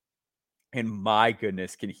 6'4", and my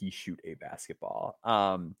goodness, can he shoot a basketball?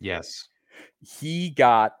 Yes. He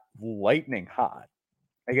got lightning hot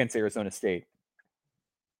against Arizona State,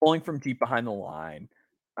 pulling from deep behind the line,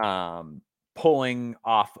 pulling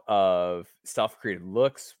off of self-created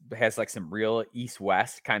looks, has like some real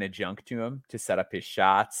east-west kind of junk to him to set up his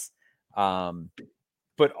shots.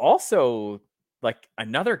 But also like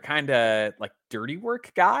another kind of like dirty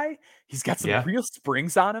work guy. He's got some real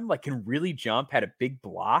springs on him, like can really jump, had a big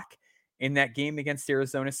block in that game against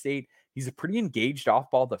Arizona State. He's a pretty engaged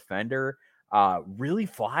off-ball defender, really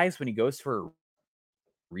flies when he goes for a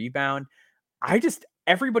rebound.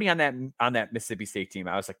 Everybody on that Mississippi State team,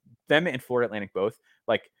 I was like, them and Florida Atlantic both,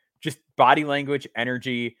 like just body language,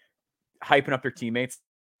 energy, hyping up their teammates,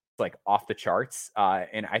 like off the charts.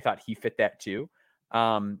 And I thought he fit that too.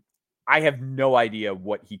 I have no idea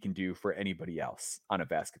what he can do for anybody else on a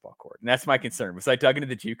basketball court. And that's my concern. Was I dug into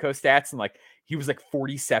the JUCO stats and like he was like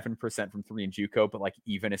 47% from 3 in JUCO, but like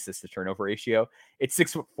even assist to turnover ratio. It's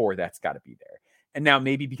 6'4", that's got to be there. And now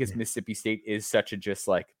maybe because Mississippi State is such a just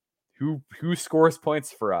like who scores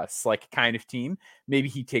points for us like kind of team, maybe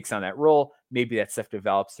he takes on that role. Maybe that stuff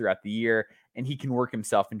develops throughout the year and he can work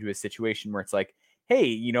himself into a situation where it's like, hey,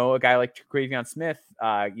 you know, a guy like Quavion Smith,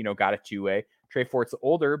 you know, got a 2-way. Trey Fort's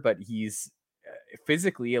older, but he's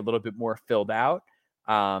physically a little bit more filled out.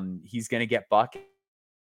 He's going to get buckets.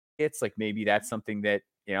 Like maybe that's something that,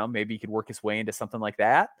 you know, maybe he could work his way into something like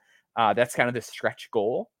that. That's kind of the stretch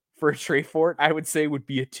goal for Trey Fort, I would say, would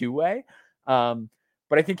be a 2-way.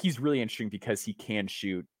 But I think he's really interesting because he can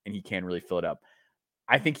shoot and he can really fill it up.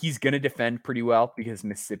 I think he's going to defend pretty well because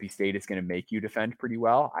Mississippi State is going to make you defend pretty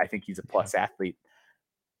well. I think he's a plus athlete.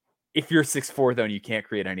 If you're 6'4", though, and you can't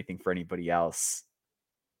create anything for anybody else,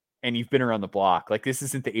 and you've been around the block, like this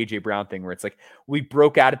isn't the AJ Brown thing where it's like we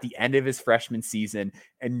broke out at the end of his freshman season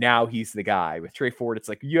and now he's the guy. With Trey Ford, it's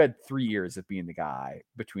like you had 3 years of being the guy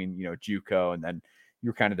between, you know, JUCO and then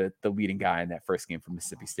you're kind of the leading guy in that first game from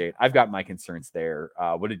Mississippi State. I've got my concerns there.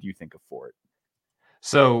 What did you think of Ford?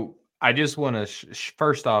 So I just want to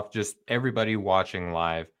first off, just everybody watching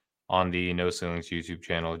live on the No Ceilings YouTube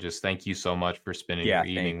channel, just thank you so much for spending your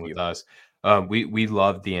evening with us. We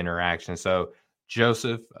love the interaction. So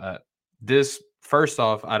Joseph, this first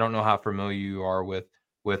off, I don't know how familiar you are with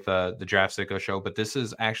the Draft Sicko show, but this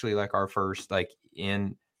is actually like our first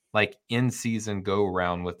in season go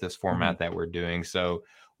around with this format that we're doing. So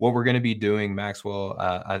what we're going to be doing, Maxwell,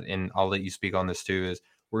 and I'll let you speak on this too, is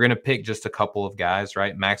we're going to pick just a couple of guys,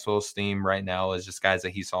 right? Maxwell's theme right now is just guys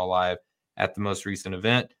that he saw live at the most recent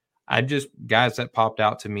event. Guys that popped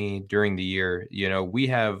out to me during the year. You know, we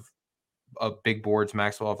have big boards,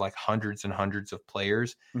 Maxwell, of like hundreds and hundreds of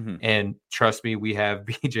players. And trust me, we have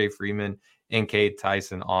BJ Freeman and Cade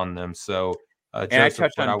Tyson on them. So, and Joseph, I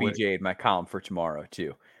touched on BJ in my column for tomorrow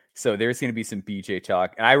too. So there's going to be some BJ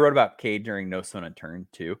talk. And I wrote about Cade during No Stone Unturned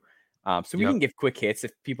too. So we can give quick hits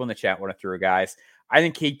if people in the chat want to throw guys. I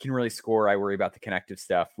think Cade can really score. I worry about the connective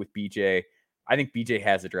stuff with BJ. I think BJ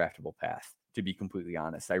has a draftable path, to be completely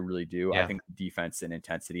honest. I really do. I think defense and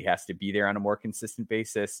intensity has to be there on a more consistent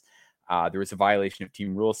basis. There was a violation of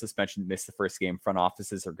team rule suspension, missed the first game. Front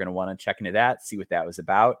offices are going to want to check into that, see what that was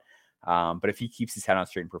about. But if he keeps his head on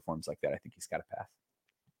straight and performs like that, I think he's got a path.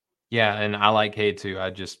 Yeah, and I like Cade too.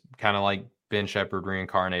 I just kind of like Ben Shepherd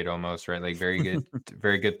reincarnate almost, right? Like very good,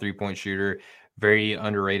 very good 3-point shooter, very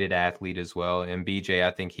underrated athlete as well. And BJ,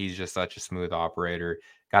 I think he's just such a smooth operator.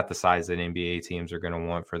 Got the size that NBA teams are going to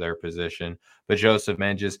want for their position. But Joseph,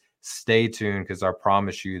 man, just stay tuned because I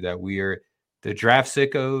promise you that we are the Draft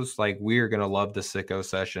Sickos. Like we are going to love the Sicko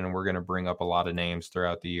session, and we're going to bring up a lot of names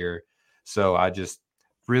throughout the year. So I just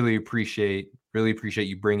really appreciate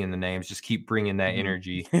you bringing the names. Just keep bringing that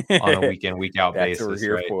energy on a week in, week out basis. That's what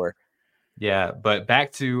we're here for. Yeah, but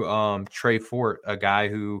back to Trey Fort, a guy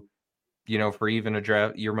who, you know, for even a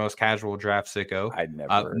draft, your most casual draft sicko, I'd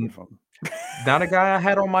never heard of him. Not a guy I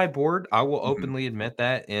had on my board. I will openly admit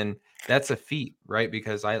that, and that's a feat, right?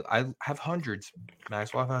 Because I have hundreds,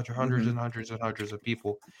 Maxwell. I've had hundreds and hundreds and hundreds of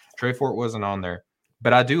people. Trey Fort wasn't on there,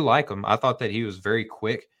 but I do like him. I thought that he was very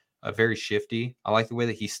quick, very shifty. I like the way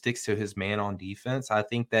that he sticks to his man on defense. I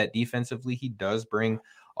think that defensively he does bring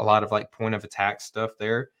a lot of like point of attack stuff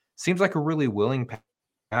there. Seems like a really willing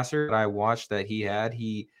passer that I watched that he had.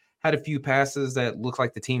 He had a few passes that looked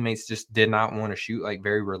like the teammates just did not want to shoot, like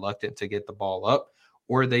very reluctant to get the ball up,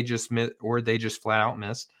 or they just flat out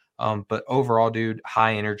missed. But overall, dude,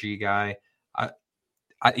 high energy guy.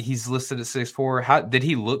 He's listed at 6'4". How did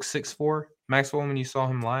he look 6'4", Maxwell, when you saw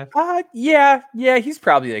him live? Yeah, he's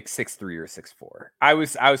probably like 6'3" or 6'4".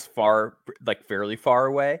 I was far, like fairly far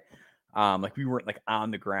away. Like we weren't like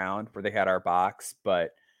on the ground where they had our box,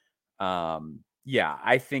 but yeah,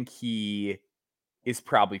 I think he is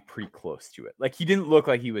probably pretty close to it. Like he didn't look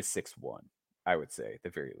like he was 6'1", I would say at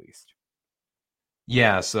the very least.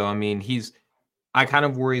 Yeah, so I mean, I kind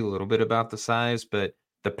of worry a little bit about the size, but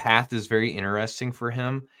the path is very interesting for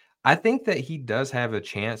him. I think that he does have a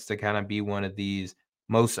chance to kind of be one of these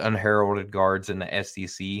most unheralded guards in the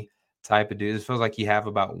SEC type of dudes. It feels like you have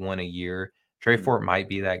about one a year. Trey Fort might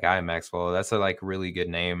be that guy, Maxwell. That's a like really good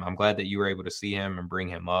name. I'm glad that you were able to see him and bring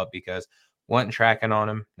him up because wasn't tracking on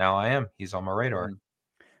him. Now I am. He's on my radar.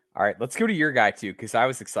 All right, let's go to your guy too, because I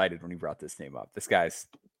was excited when he brought this name up. This guy's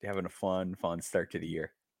having a fun start to the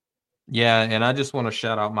year. Yeah, and I just want to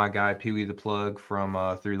shout out my guy, Pee Wee the Plug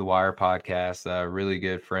from Through the Wire podcast. A really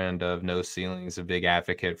good friend of No Ceilings, a big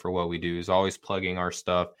advocate for what we do. He's always plugging our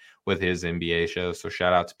stuff. with his NBA show. So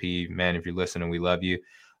shout out to P, man, if you're listening, we love you.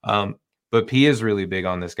 But P is really big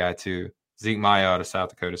on this guy too, Zeke Maya out of South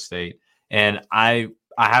Dakota State, and I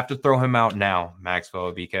have to throw him out now,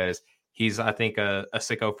 Maxwell, because he's, I think, a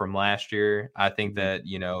sicko from last year. I think that,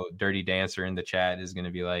 Dirty Dancer in the chat is going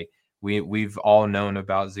to be like, we've all known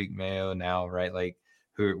about Zeke Mayo now, right? Like,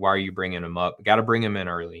 why are you bringing him up? Got to bring him in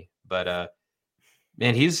early. But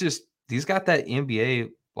man, he's got that NBA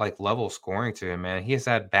like level scoring to him, man. He has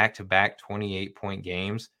had back-to-back 28-point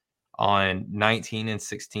games on 19 and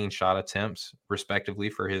 16 shot attempts, respectively,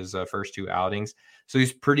 for his first two outings. So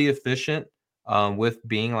he's pretty efficient with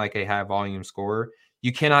being like a high volume scorer.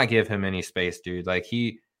 You cannot give him any space, dude. Like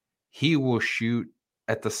he will shoot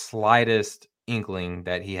at the slightest inkling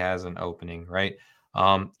that he has an opening, right?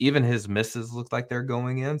 Even his misses look like they're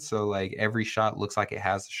going in. So like every shot looks like it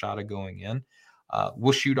has a shot of going in.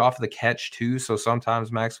 We'll shoot off the catch too. So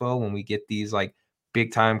sometimes, Maxwell, when we get these like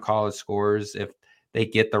big time college scorers, if they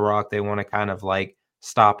get the rock, they want to kind of like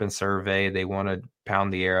stop and survey. They want to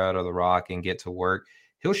pound the air out of the rock and get to work.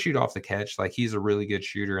 He'll shoot off the catch. Like he's a really good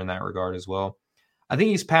shooter in that regard as well. I think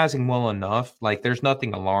he's passing well enough. Like there's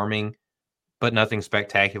nothing alarming, but nothing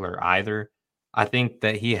spectacular either. I think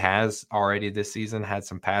that he has already this season had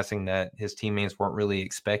some passing that his teammates weren't really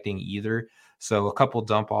expecting either. So a couple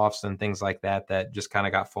dump offs and things like that just kind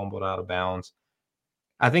of got fumbled out of bounds.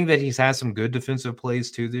 I think that he's had some good defensive plays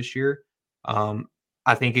too this year.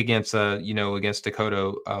 I think against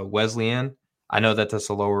Dakota Wesleyan, I know that that's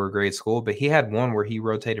a lower grade school, but he had one where he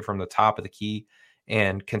rotated from the top of the key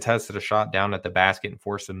and contested a shot down at the basket and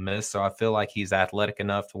forced a miss. So I feel like he's athletic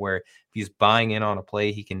enough to where if he's buying in on a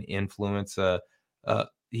play, he can influence the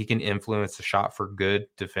shot for good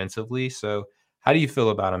defensively. So how do you feel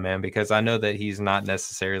about him, man? Because I know that he's not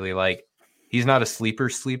necessarily like, he's not a sleeper,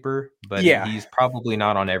 but he's probably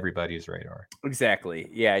not on everybody's radar. Exactly.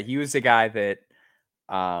 Yeah, he was a guy that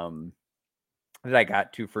that I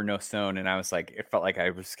got to for no stone, and I was like, it felt like I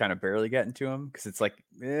was kind of barely getting to him because it's like,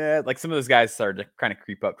 like some of those guys started to kind of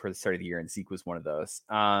creep up toward the start of the year, and Zeke was one of those.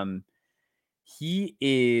 He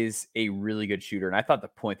is a really good shooter, and I thought the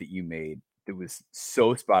point that you made that was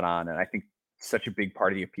so spot on, and I think such a big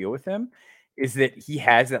part of the appeal with him is that he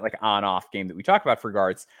has that like on-off game that we talk about for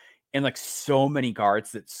guards. And like so many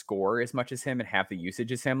guards that score as much as him and have the usage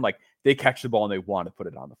as him, like they catch the ball and they want to put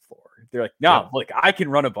it on the floor. They're like, no, like I can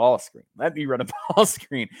run a ball screen. Let me run a ball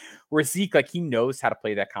screen. Where Zeke, like he knows how to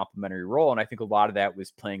play that complementary role. And I think a lot of that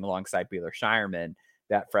was playing alongside Baylor Shireman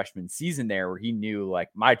that freshman season there, where he knew like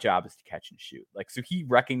my job is to catch and shoot. Like, so he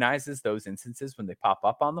recognizes those instances when they pop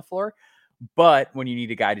up on the floor. But when you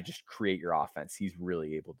need a guy to just create your offense, he's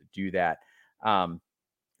really able to do that.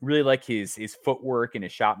 Really like his footwork and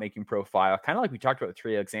his shot making profile, kind of like we talked about with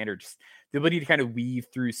Trey Alexander, just the ability to kind of weave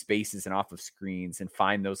through spaces and off of screens and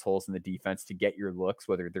find those holes in the defense to get your looks,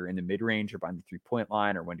 whether they're in the mid range or behind the 3-point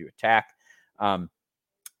line or when to attack. And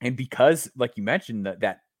because, like you mentioned,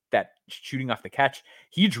 that shooting off the catch,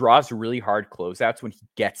 he draws really hard closeouts when he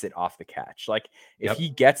gets it off the catch. Like if he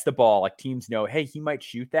gets the ball, like teams know, hey, he might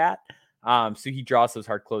shoot that. So he draws those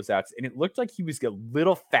hard closeouts, and it looked like he was a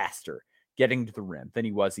little faster getting to the rim than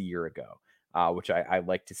he was a year ago, which I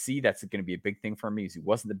like to see. That's going to be a big thing for me. He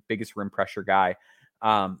wasn't the biggest rim pressure guy.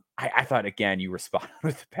 I thought, again, you were spot on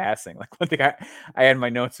with the passing. Like one thing I had in my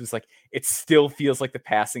notes was like, it still feels like the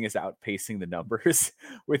passing is outpacing the numbers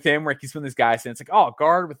with him, where he's one of those guys and it's like, oh,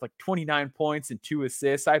 guard with like 29 points and 2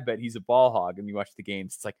 assists. I bet he's a ball hog. And you watch the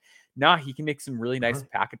games, it's like, nah, he can make some really nice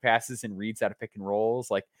pocket passes and reads out of pick and rolls.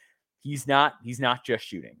 Like he's not just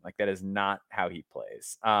shooting. Like that is not how he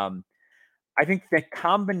plays. I think the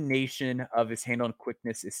combination of his handle and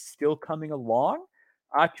quickness is still coming along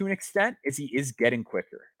to an extent, as he is getting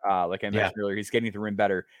quicker. Like I mentioned earlier, he's getting to the rim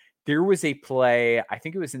better. There was a play, I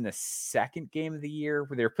think it was in the second game of the year,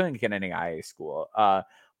 where they were playing against an NAIA school,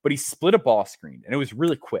 but he split a ball screen, and it was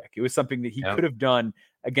really quick. It was something that he could have done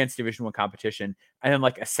against Division I competition, and then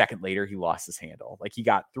like a second later, he lost his handle. Like he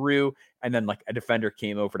got through, and then like a defender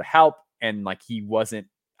came over to help, and like he wasn't.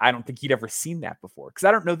 I don't think he'd ever seen that before, because I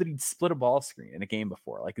don't know that he'd split a ball screen in a game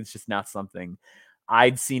before. Like it's just not something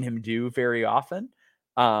I'd seen him do very often.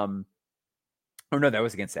 Oh no, that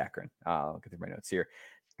was against Akron. I'll get through my notes here.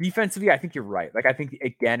 Defensively, I think you're right. Like I think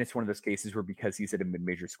again, it's one of those cases where because he's at a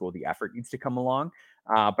mid-major school, the effort needs to come along.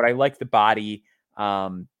 But I like the body,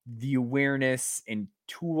 the awareness and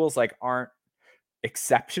tools like aren't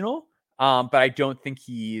exceptional. But I don't think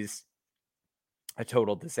he's a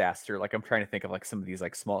total disaster. Like I'm trying to think of like some of these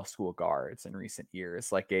like small school guards in recent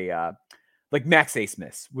years, like like Max A.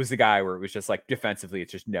 Smith was the guy where it was just like defensively,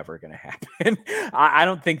 it's just never going to happen. I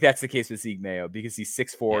don't think that's the case with Zeke Mayo, because he's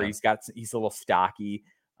 6'4", he's a little stocky.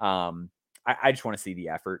 I just want to see the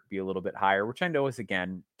effort be a little bit higher, which I know is,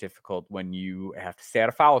 again, difficult when you have to stay out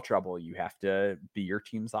of foul trouble. You have to be your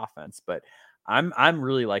team's offense. But I'm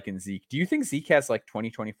really liking Zeke. Do you think Zeke has like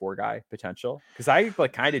 2024 guy potential? Because I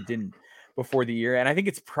like kind of didn't before the year. And I think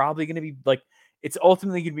it's probably going to be like, it's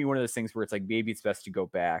ultimately going to be one of those things where it's like, maybe it's best to go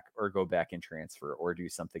back and transfer or do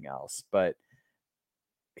something else. But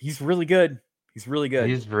he's really good. He's really good.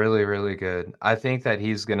 He's really, really good. I think that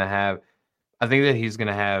he's going to have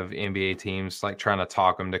NBA teams like trying to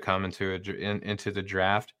talk him to come into the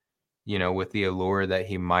draft, with the allure that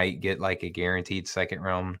he might get like a guaranteed second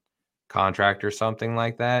round contract or something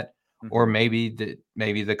like that. Or maybe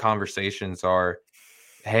the conversations are,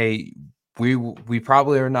 hey, we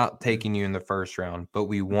probably are not taking you in the first round, but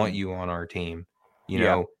we want you on our team,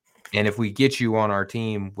 and if we get you on our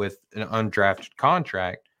team with an undrafted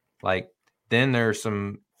contract, like then there's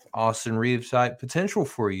some Austin Reeves type potential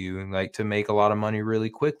for you, like to make a lot of money really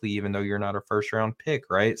quickly, even though you're not a first round pick,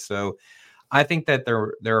 right? So I think that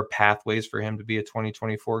there are pathways for him to be a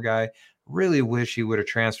 2024 guy. Really wish he would have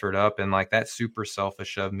transferred up, and like that's super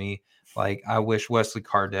selfish of me. Like I wish Wesley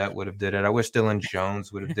Cardette would have did it. I wish Dylan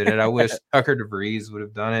Jones would have did it. I wish Tucker DeVries would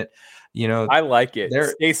have done it. I like it.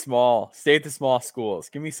 Stay small. Stay at the small schools.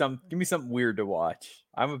 Give me something weird to watch.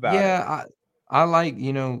 I'm about it. Yeah, I like,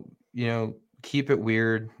 keep it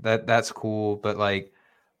weird. That's cool, but like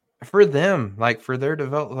for them, like for their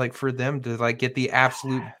develop, like for them to like get the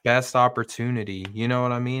absolute best opportunity. You know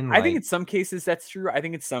what I mean? I think in some cases that's true. I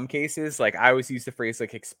think in some cases, like I always use the phrase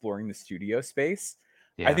like exploring the studio space.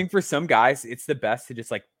 I think for some guys, it's the best to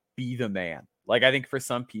just like be the man. Like I think for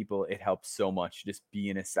some people, it helps so much to just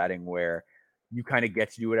be in a setting where you kind of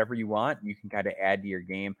get to do whatever you want. You can kind of add to your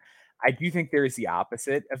game. I do think there is the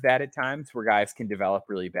opposite of that at times where guys can develop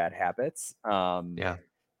really bad habits. Yeah.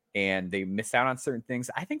 And they miss out on certain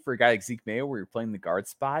things. I think for a guy like Zeke Mayo, where you're playing the guard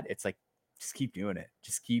spot, it's like, just keep doing it.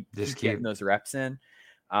 Just keep getting those reps in.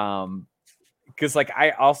 Because like,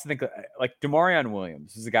 I also think like Demarion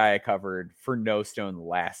Williams is a guy I covered for No Stone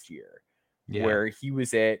last year, where he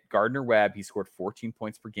was at Gardner Webb. He scored 14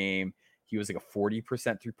 points per game. He was like a 40%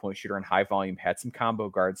 3-point shooter on high volume, had some combo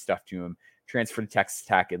guard stuff to him, transferred to Texas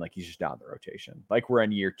Tech, and like he's just down the rotation. Like we're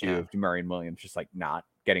in year 2 of Demarion Williams, just like not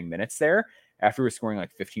getting minutes there after we're scoring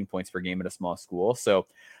like 15 points per game at a small school. So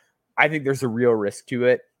I think there's a real risk to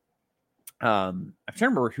it. I'm trying to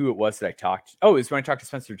remember who it was that I talked. Oh, it was when I talked to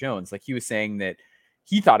Spencer Jones. Like he was saying that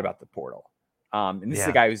he thought about the portal. And this is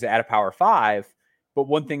a guy who's at a Power 5. But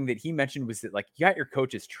one thing that he mentioned was that like you got your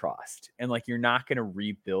coach's trust, and like you're not going to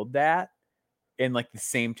rebuild that in like the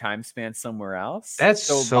same time span somewhere else. That's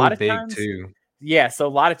so a lot of big times, too. Yeah, so a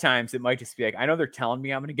lot of times it might just be like, I know they're telling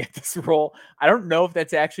me I'm going to get this role. I don't know if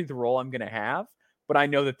that's actually the role I'm going to have, but I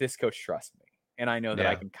know that this coach trusts me, and I know that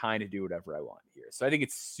I can kind of do whatever I want here. So I think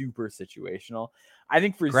it's super situational. I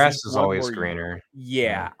think for grass Zeke, is always greener.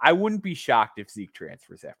 Yeah, I wouldn't be shocked if Zeke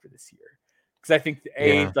transfers after this year, because I think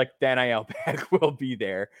like the NIL bag will be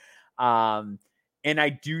there. And I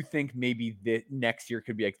do think maybe the next year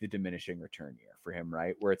could be like the diminishing return year for him,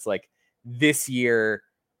 right? Where it's like this year,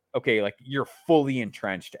 okay, like you're fully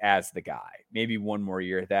entrenched as the guy. Maybe one more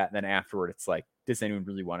year of that. And then afterward, it's like, does anyone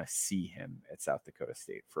really want to see him at South Dakota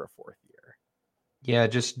State for a 4th year? Yeah,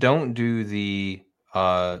 just don't do the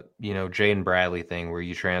Jaden Bradley thing where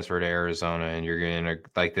you transfer to Arizona and you're in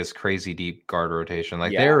like this crazy deep guard rotation.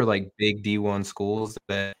 Like there are like big D1 schools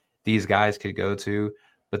that these guys could go to,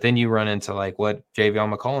 but then you run into like what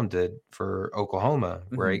Javion McCollum did for Oklahoma,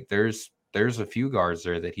 right? There's a few guards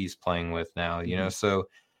there that he's playing with now, so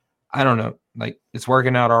I don't know. Like it's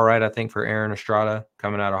working out all right, I think, for Aaron Estrada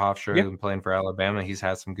coming out of Hofstra and playing for Alabama. He's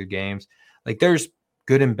had some good games. Like there's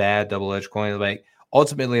good and bad double-edged coin. Like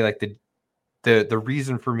ultimately, like the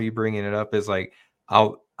reason for me bringing it up is like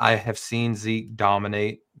I have seen Zeke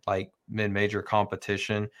dominate like mid-major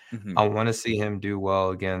competition. I want to see him do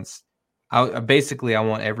well against. I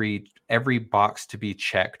want every box to be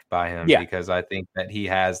checked by him because I think that he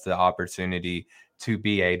has the opportunity to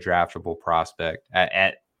be a draftable prospect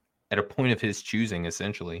at a point of his choosing,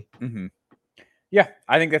 essentially. Yeah,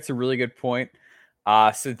 I think that's a really good point.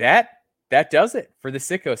 So that does it for the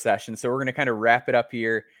Sickos session. So we're going to kind of wrap it up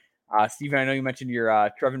here. Steven, I know you mentioned your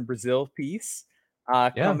Trevon Brazile piece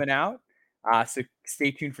coming out. So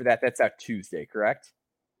stay tuned for that. That's out Tuesday, correct?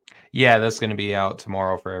 Yeah, that's going to be out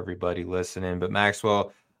tomorrow for everybody listening. But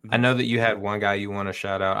Maxwell, I know that you had one guy you want to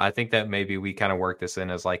shout out. I think that maybe we kind of work this in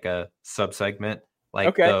as like a sub-segment.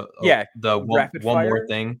 Like the one more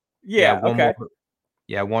thing. One more.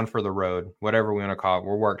 Yeah, one for the road, whatever we want to call it.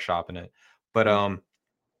 We're workshopping it. But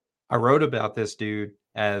I wrote about this dude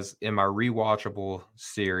as in my rewatchable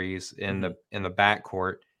series in the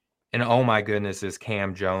backcourt. And oh my goodness, is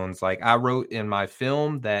Cam Jones. Like I wrote in my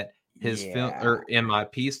film that his film, Yeah. or in my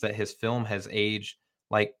piece, that his film has aged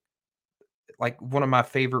like one of my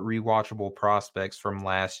favorite rewatchable prospects from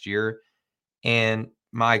last year. And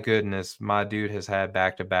my goodness, my dude has had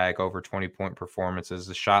back-to-back over 20-point performances.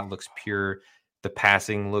 The shot looks pure. The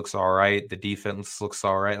passing looks all right. The defense looks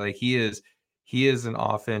all right. Like he is an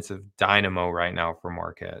offensive dynamo right now for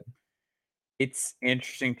Marquette. It's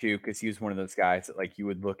interesting too because he was one of those guys that like you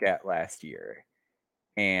would look at last year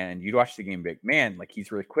and you'd watch the game, big man, like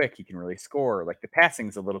he's really quick, he can really score. Like the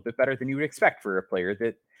passing's a little bit better than you would expect for a player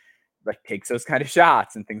that like takes those kind of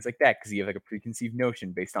shots and things like that because you have like a preconceived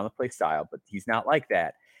notion based on the play style, but he's not like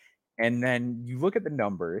that. And then you look at the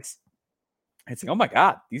numbers, and it's like, oh my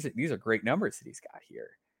god, these are great numbers that he's got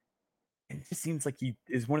here. And it just seems like he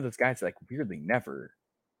is one of those guys that like weirdly never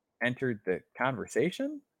entered the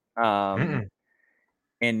conversation. Um, Mm-mm.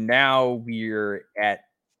 and now we're at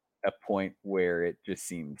a point where it just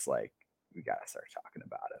seems like we got to start talking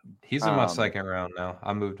about him. He's in my second round now.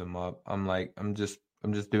 I moved him up. I'm just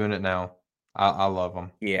doing it now. I love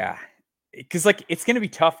him. Yeah, because like it's gonna be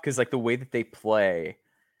tough because like the way that they play,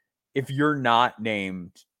 if you're not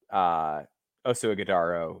named Oso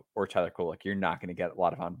Ighodaro or Tyler Kolek, you're not gonna get a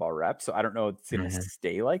lot of on ball reps. So I don't know if it's gonna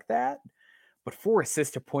stay like that. But 4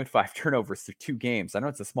 assists to 0.5 turnovers through 2 games. I know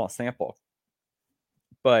it's a small sample,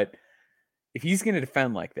 but if he's going to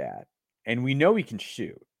defend like that, and we know he can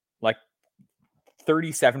shoot like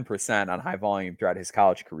 37% on high volume throughout his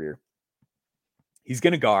college career, he's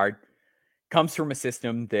going to guard, comes from a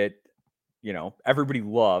system that, you know, everybody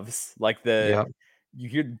loves. Like Yep. you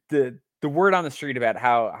hear the word on the street about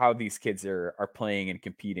how these kids are playing and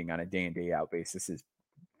competing on a day in, day out basis is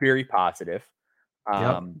very positive.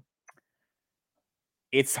 Yep.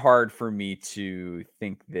 It's hard for me to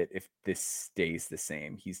think that if this stays the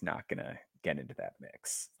same, he's not gonna get into that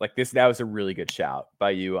mix. Like that was a really good shout by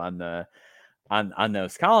you on the on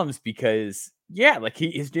those columns because yeah, like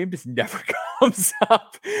his name just never comes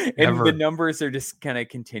up, and the Never. numbers are just kind of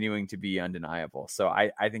continuing to be undeniable. So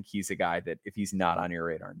I think he's a guy that if he's not on your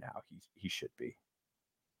radar now, he should be.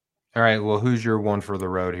 All right. Well, who's your one for the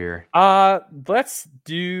road here? Let's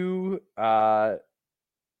do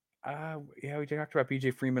yeah, we talked about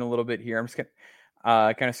BJ Freeman a little bit here. I'm just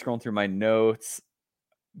gonna kind of scrolling through my notes.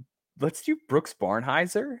 Let's do Brooks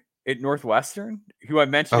Barnhizer at Northwestern, who I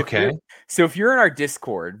mentioned. Okay. If you're in our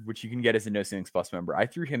Discord, which you can get as a No Ceilings Plus member, I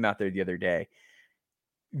threw him out there the other day.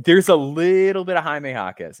 There's a little bit of Jaime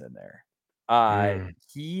Jaquez in there.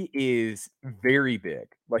 He is very big.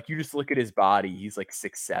 Like you just look at his body, he's like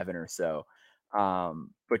 6'7" or so,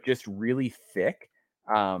 but just really thick,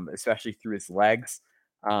 especially through his legs.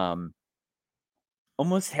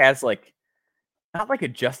 Almost has like not like a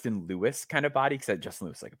Justin Lewis kind of body because Justin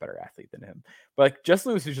Lewis is like a better athlete than him, but like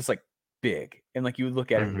Justin Lewis is just like big and like you would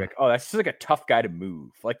look at him and be like, oh, that's just like a tough guy to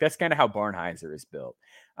move. Like that's kind of how Barnhizer is built.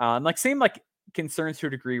 Like same like concerns to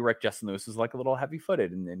a degree where Justin Lewis is like a little heavy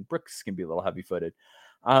footed and Brooks can be a little heavy footed,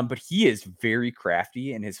 but he is very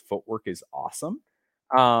crafty and his footwork is awesome.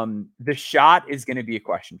 The shot is going to be a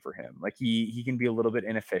question for him. Like he can be a little bit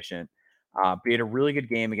inefficient. But he had a really good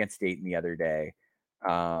game against Dayton the other day.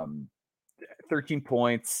 13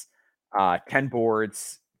 points, 10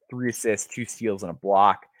 boards, 3 assists, 2 steals, and a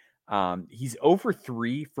block. He's over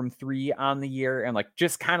 3 from 3 on the year, and like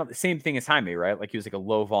just kind of the same thing as Jaime, right? Like he was like a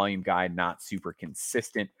low volume guy, not super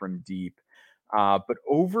consistent from deep. But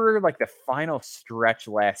over like the final stretch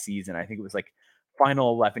last season, I think it was like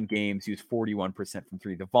final 11 games, he was 41% from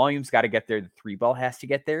 3. The volume's got to get there. The 3 ball has to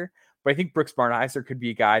get there. But I think Brooks Barnhizer could be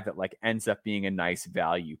a guy that like ends up being a nice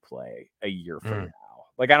value play a year from now.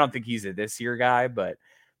 Like I don't think he's a this year guy, but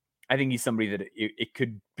I think he's somebody that it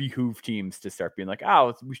could behoove teams to start being like,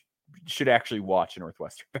 oh, we should actually watch a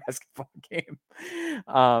Northwestern basketball game.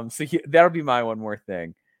 That'll be my one more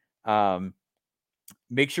thing.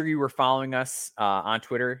 Make sure you were following us on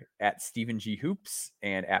Twitter at Stephen G Hoops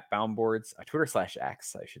and at Boundboards,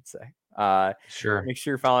 Twitter/X, I should say. Sure. Make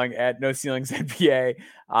sure you're following at No Ceilings NBA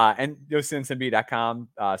and NoCeilingsNBA.com.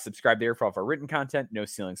 Subscribe there for all of our written content, No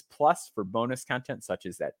Ceilings Plus for bonus content such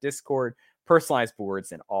as that Discord, personalized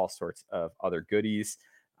boards, and all sorts of other goodies.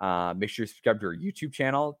 Make sure you subscribe to our YouTube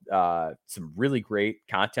channel. Some really great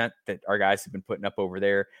content that our guys have been putting up over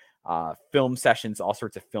there. Film sessions, all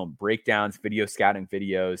sorts of film breakdowns, video scouting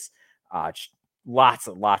videos, lots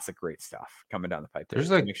of great stuff coming down the pipe.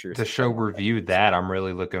 There's like the show review that I'm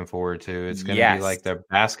really looking forward to. It's going to be like the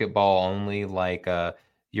basketball only, like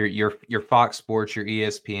your Fox Sports, your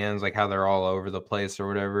ESPNs, like how they're all over the place or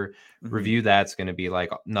whatever. Review that's going to be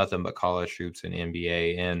like nothing but college hoops and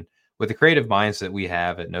NBA. And with the creative mindset we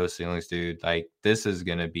have at No Ceilings, dude, like this is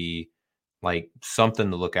gonna be like something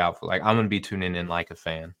to look out for. Like I'm gonna be tuning in like a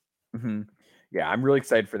fan. Mm-hmm. Yeah, I'm really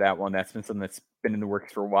excited for that one. That's been something that's been in the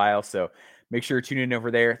works for a while. So make sure to tune in over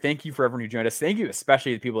there. Thank you for everyone who joined us. Thank you,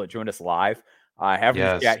 especially the people that joined us live. Having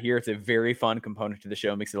this Yes. chat here, it's a very fun component to the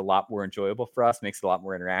show. Makes it a lot more enjoyable for us. Makes it a lot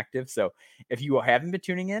more interactive. So if you haven't been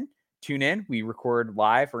tuning in, tune in. We record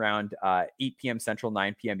live around 8 p.m. Central,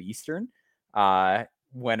 9 p.m. Eastern.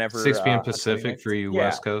 Whenever 6 p.m. on Sunday Pacific for nights. you Yeah.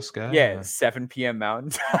 West Coast guy. Yeah, 7 p.m. Mountain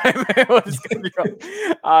Time.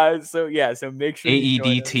 So make sure you join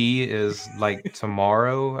us. AEDT is like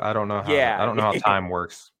tomorrow. I don't know Yeah. how time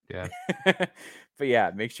works. Yeah. But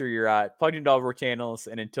yeah, make sure you're plugged into all of our channels.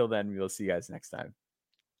 And until then, we will see you guys next time.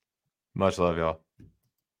 Much love, y'all.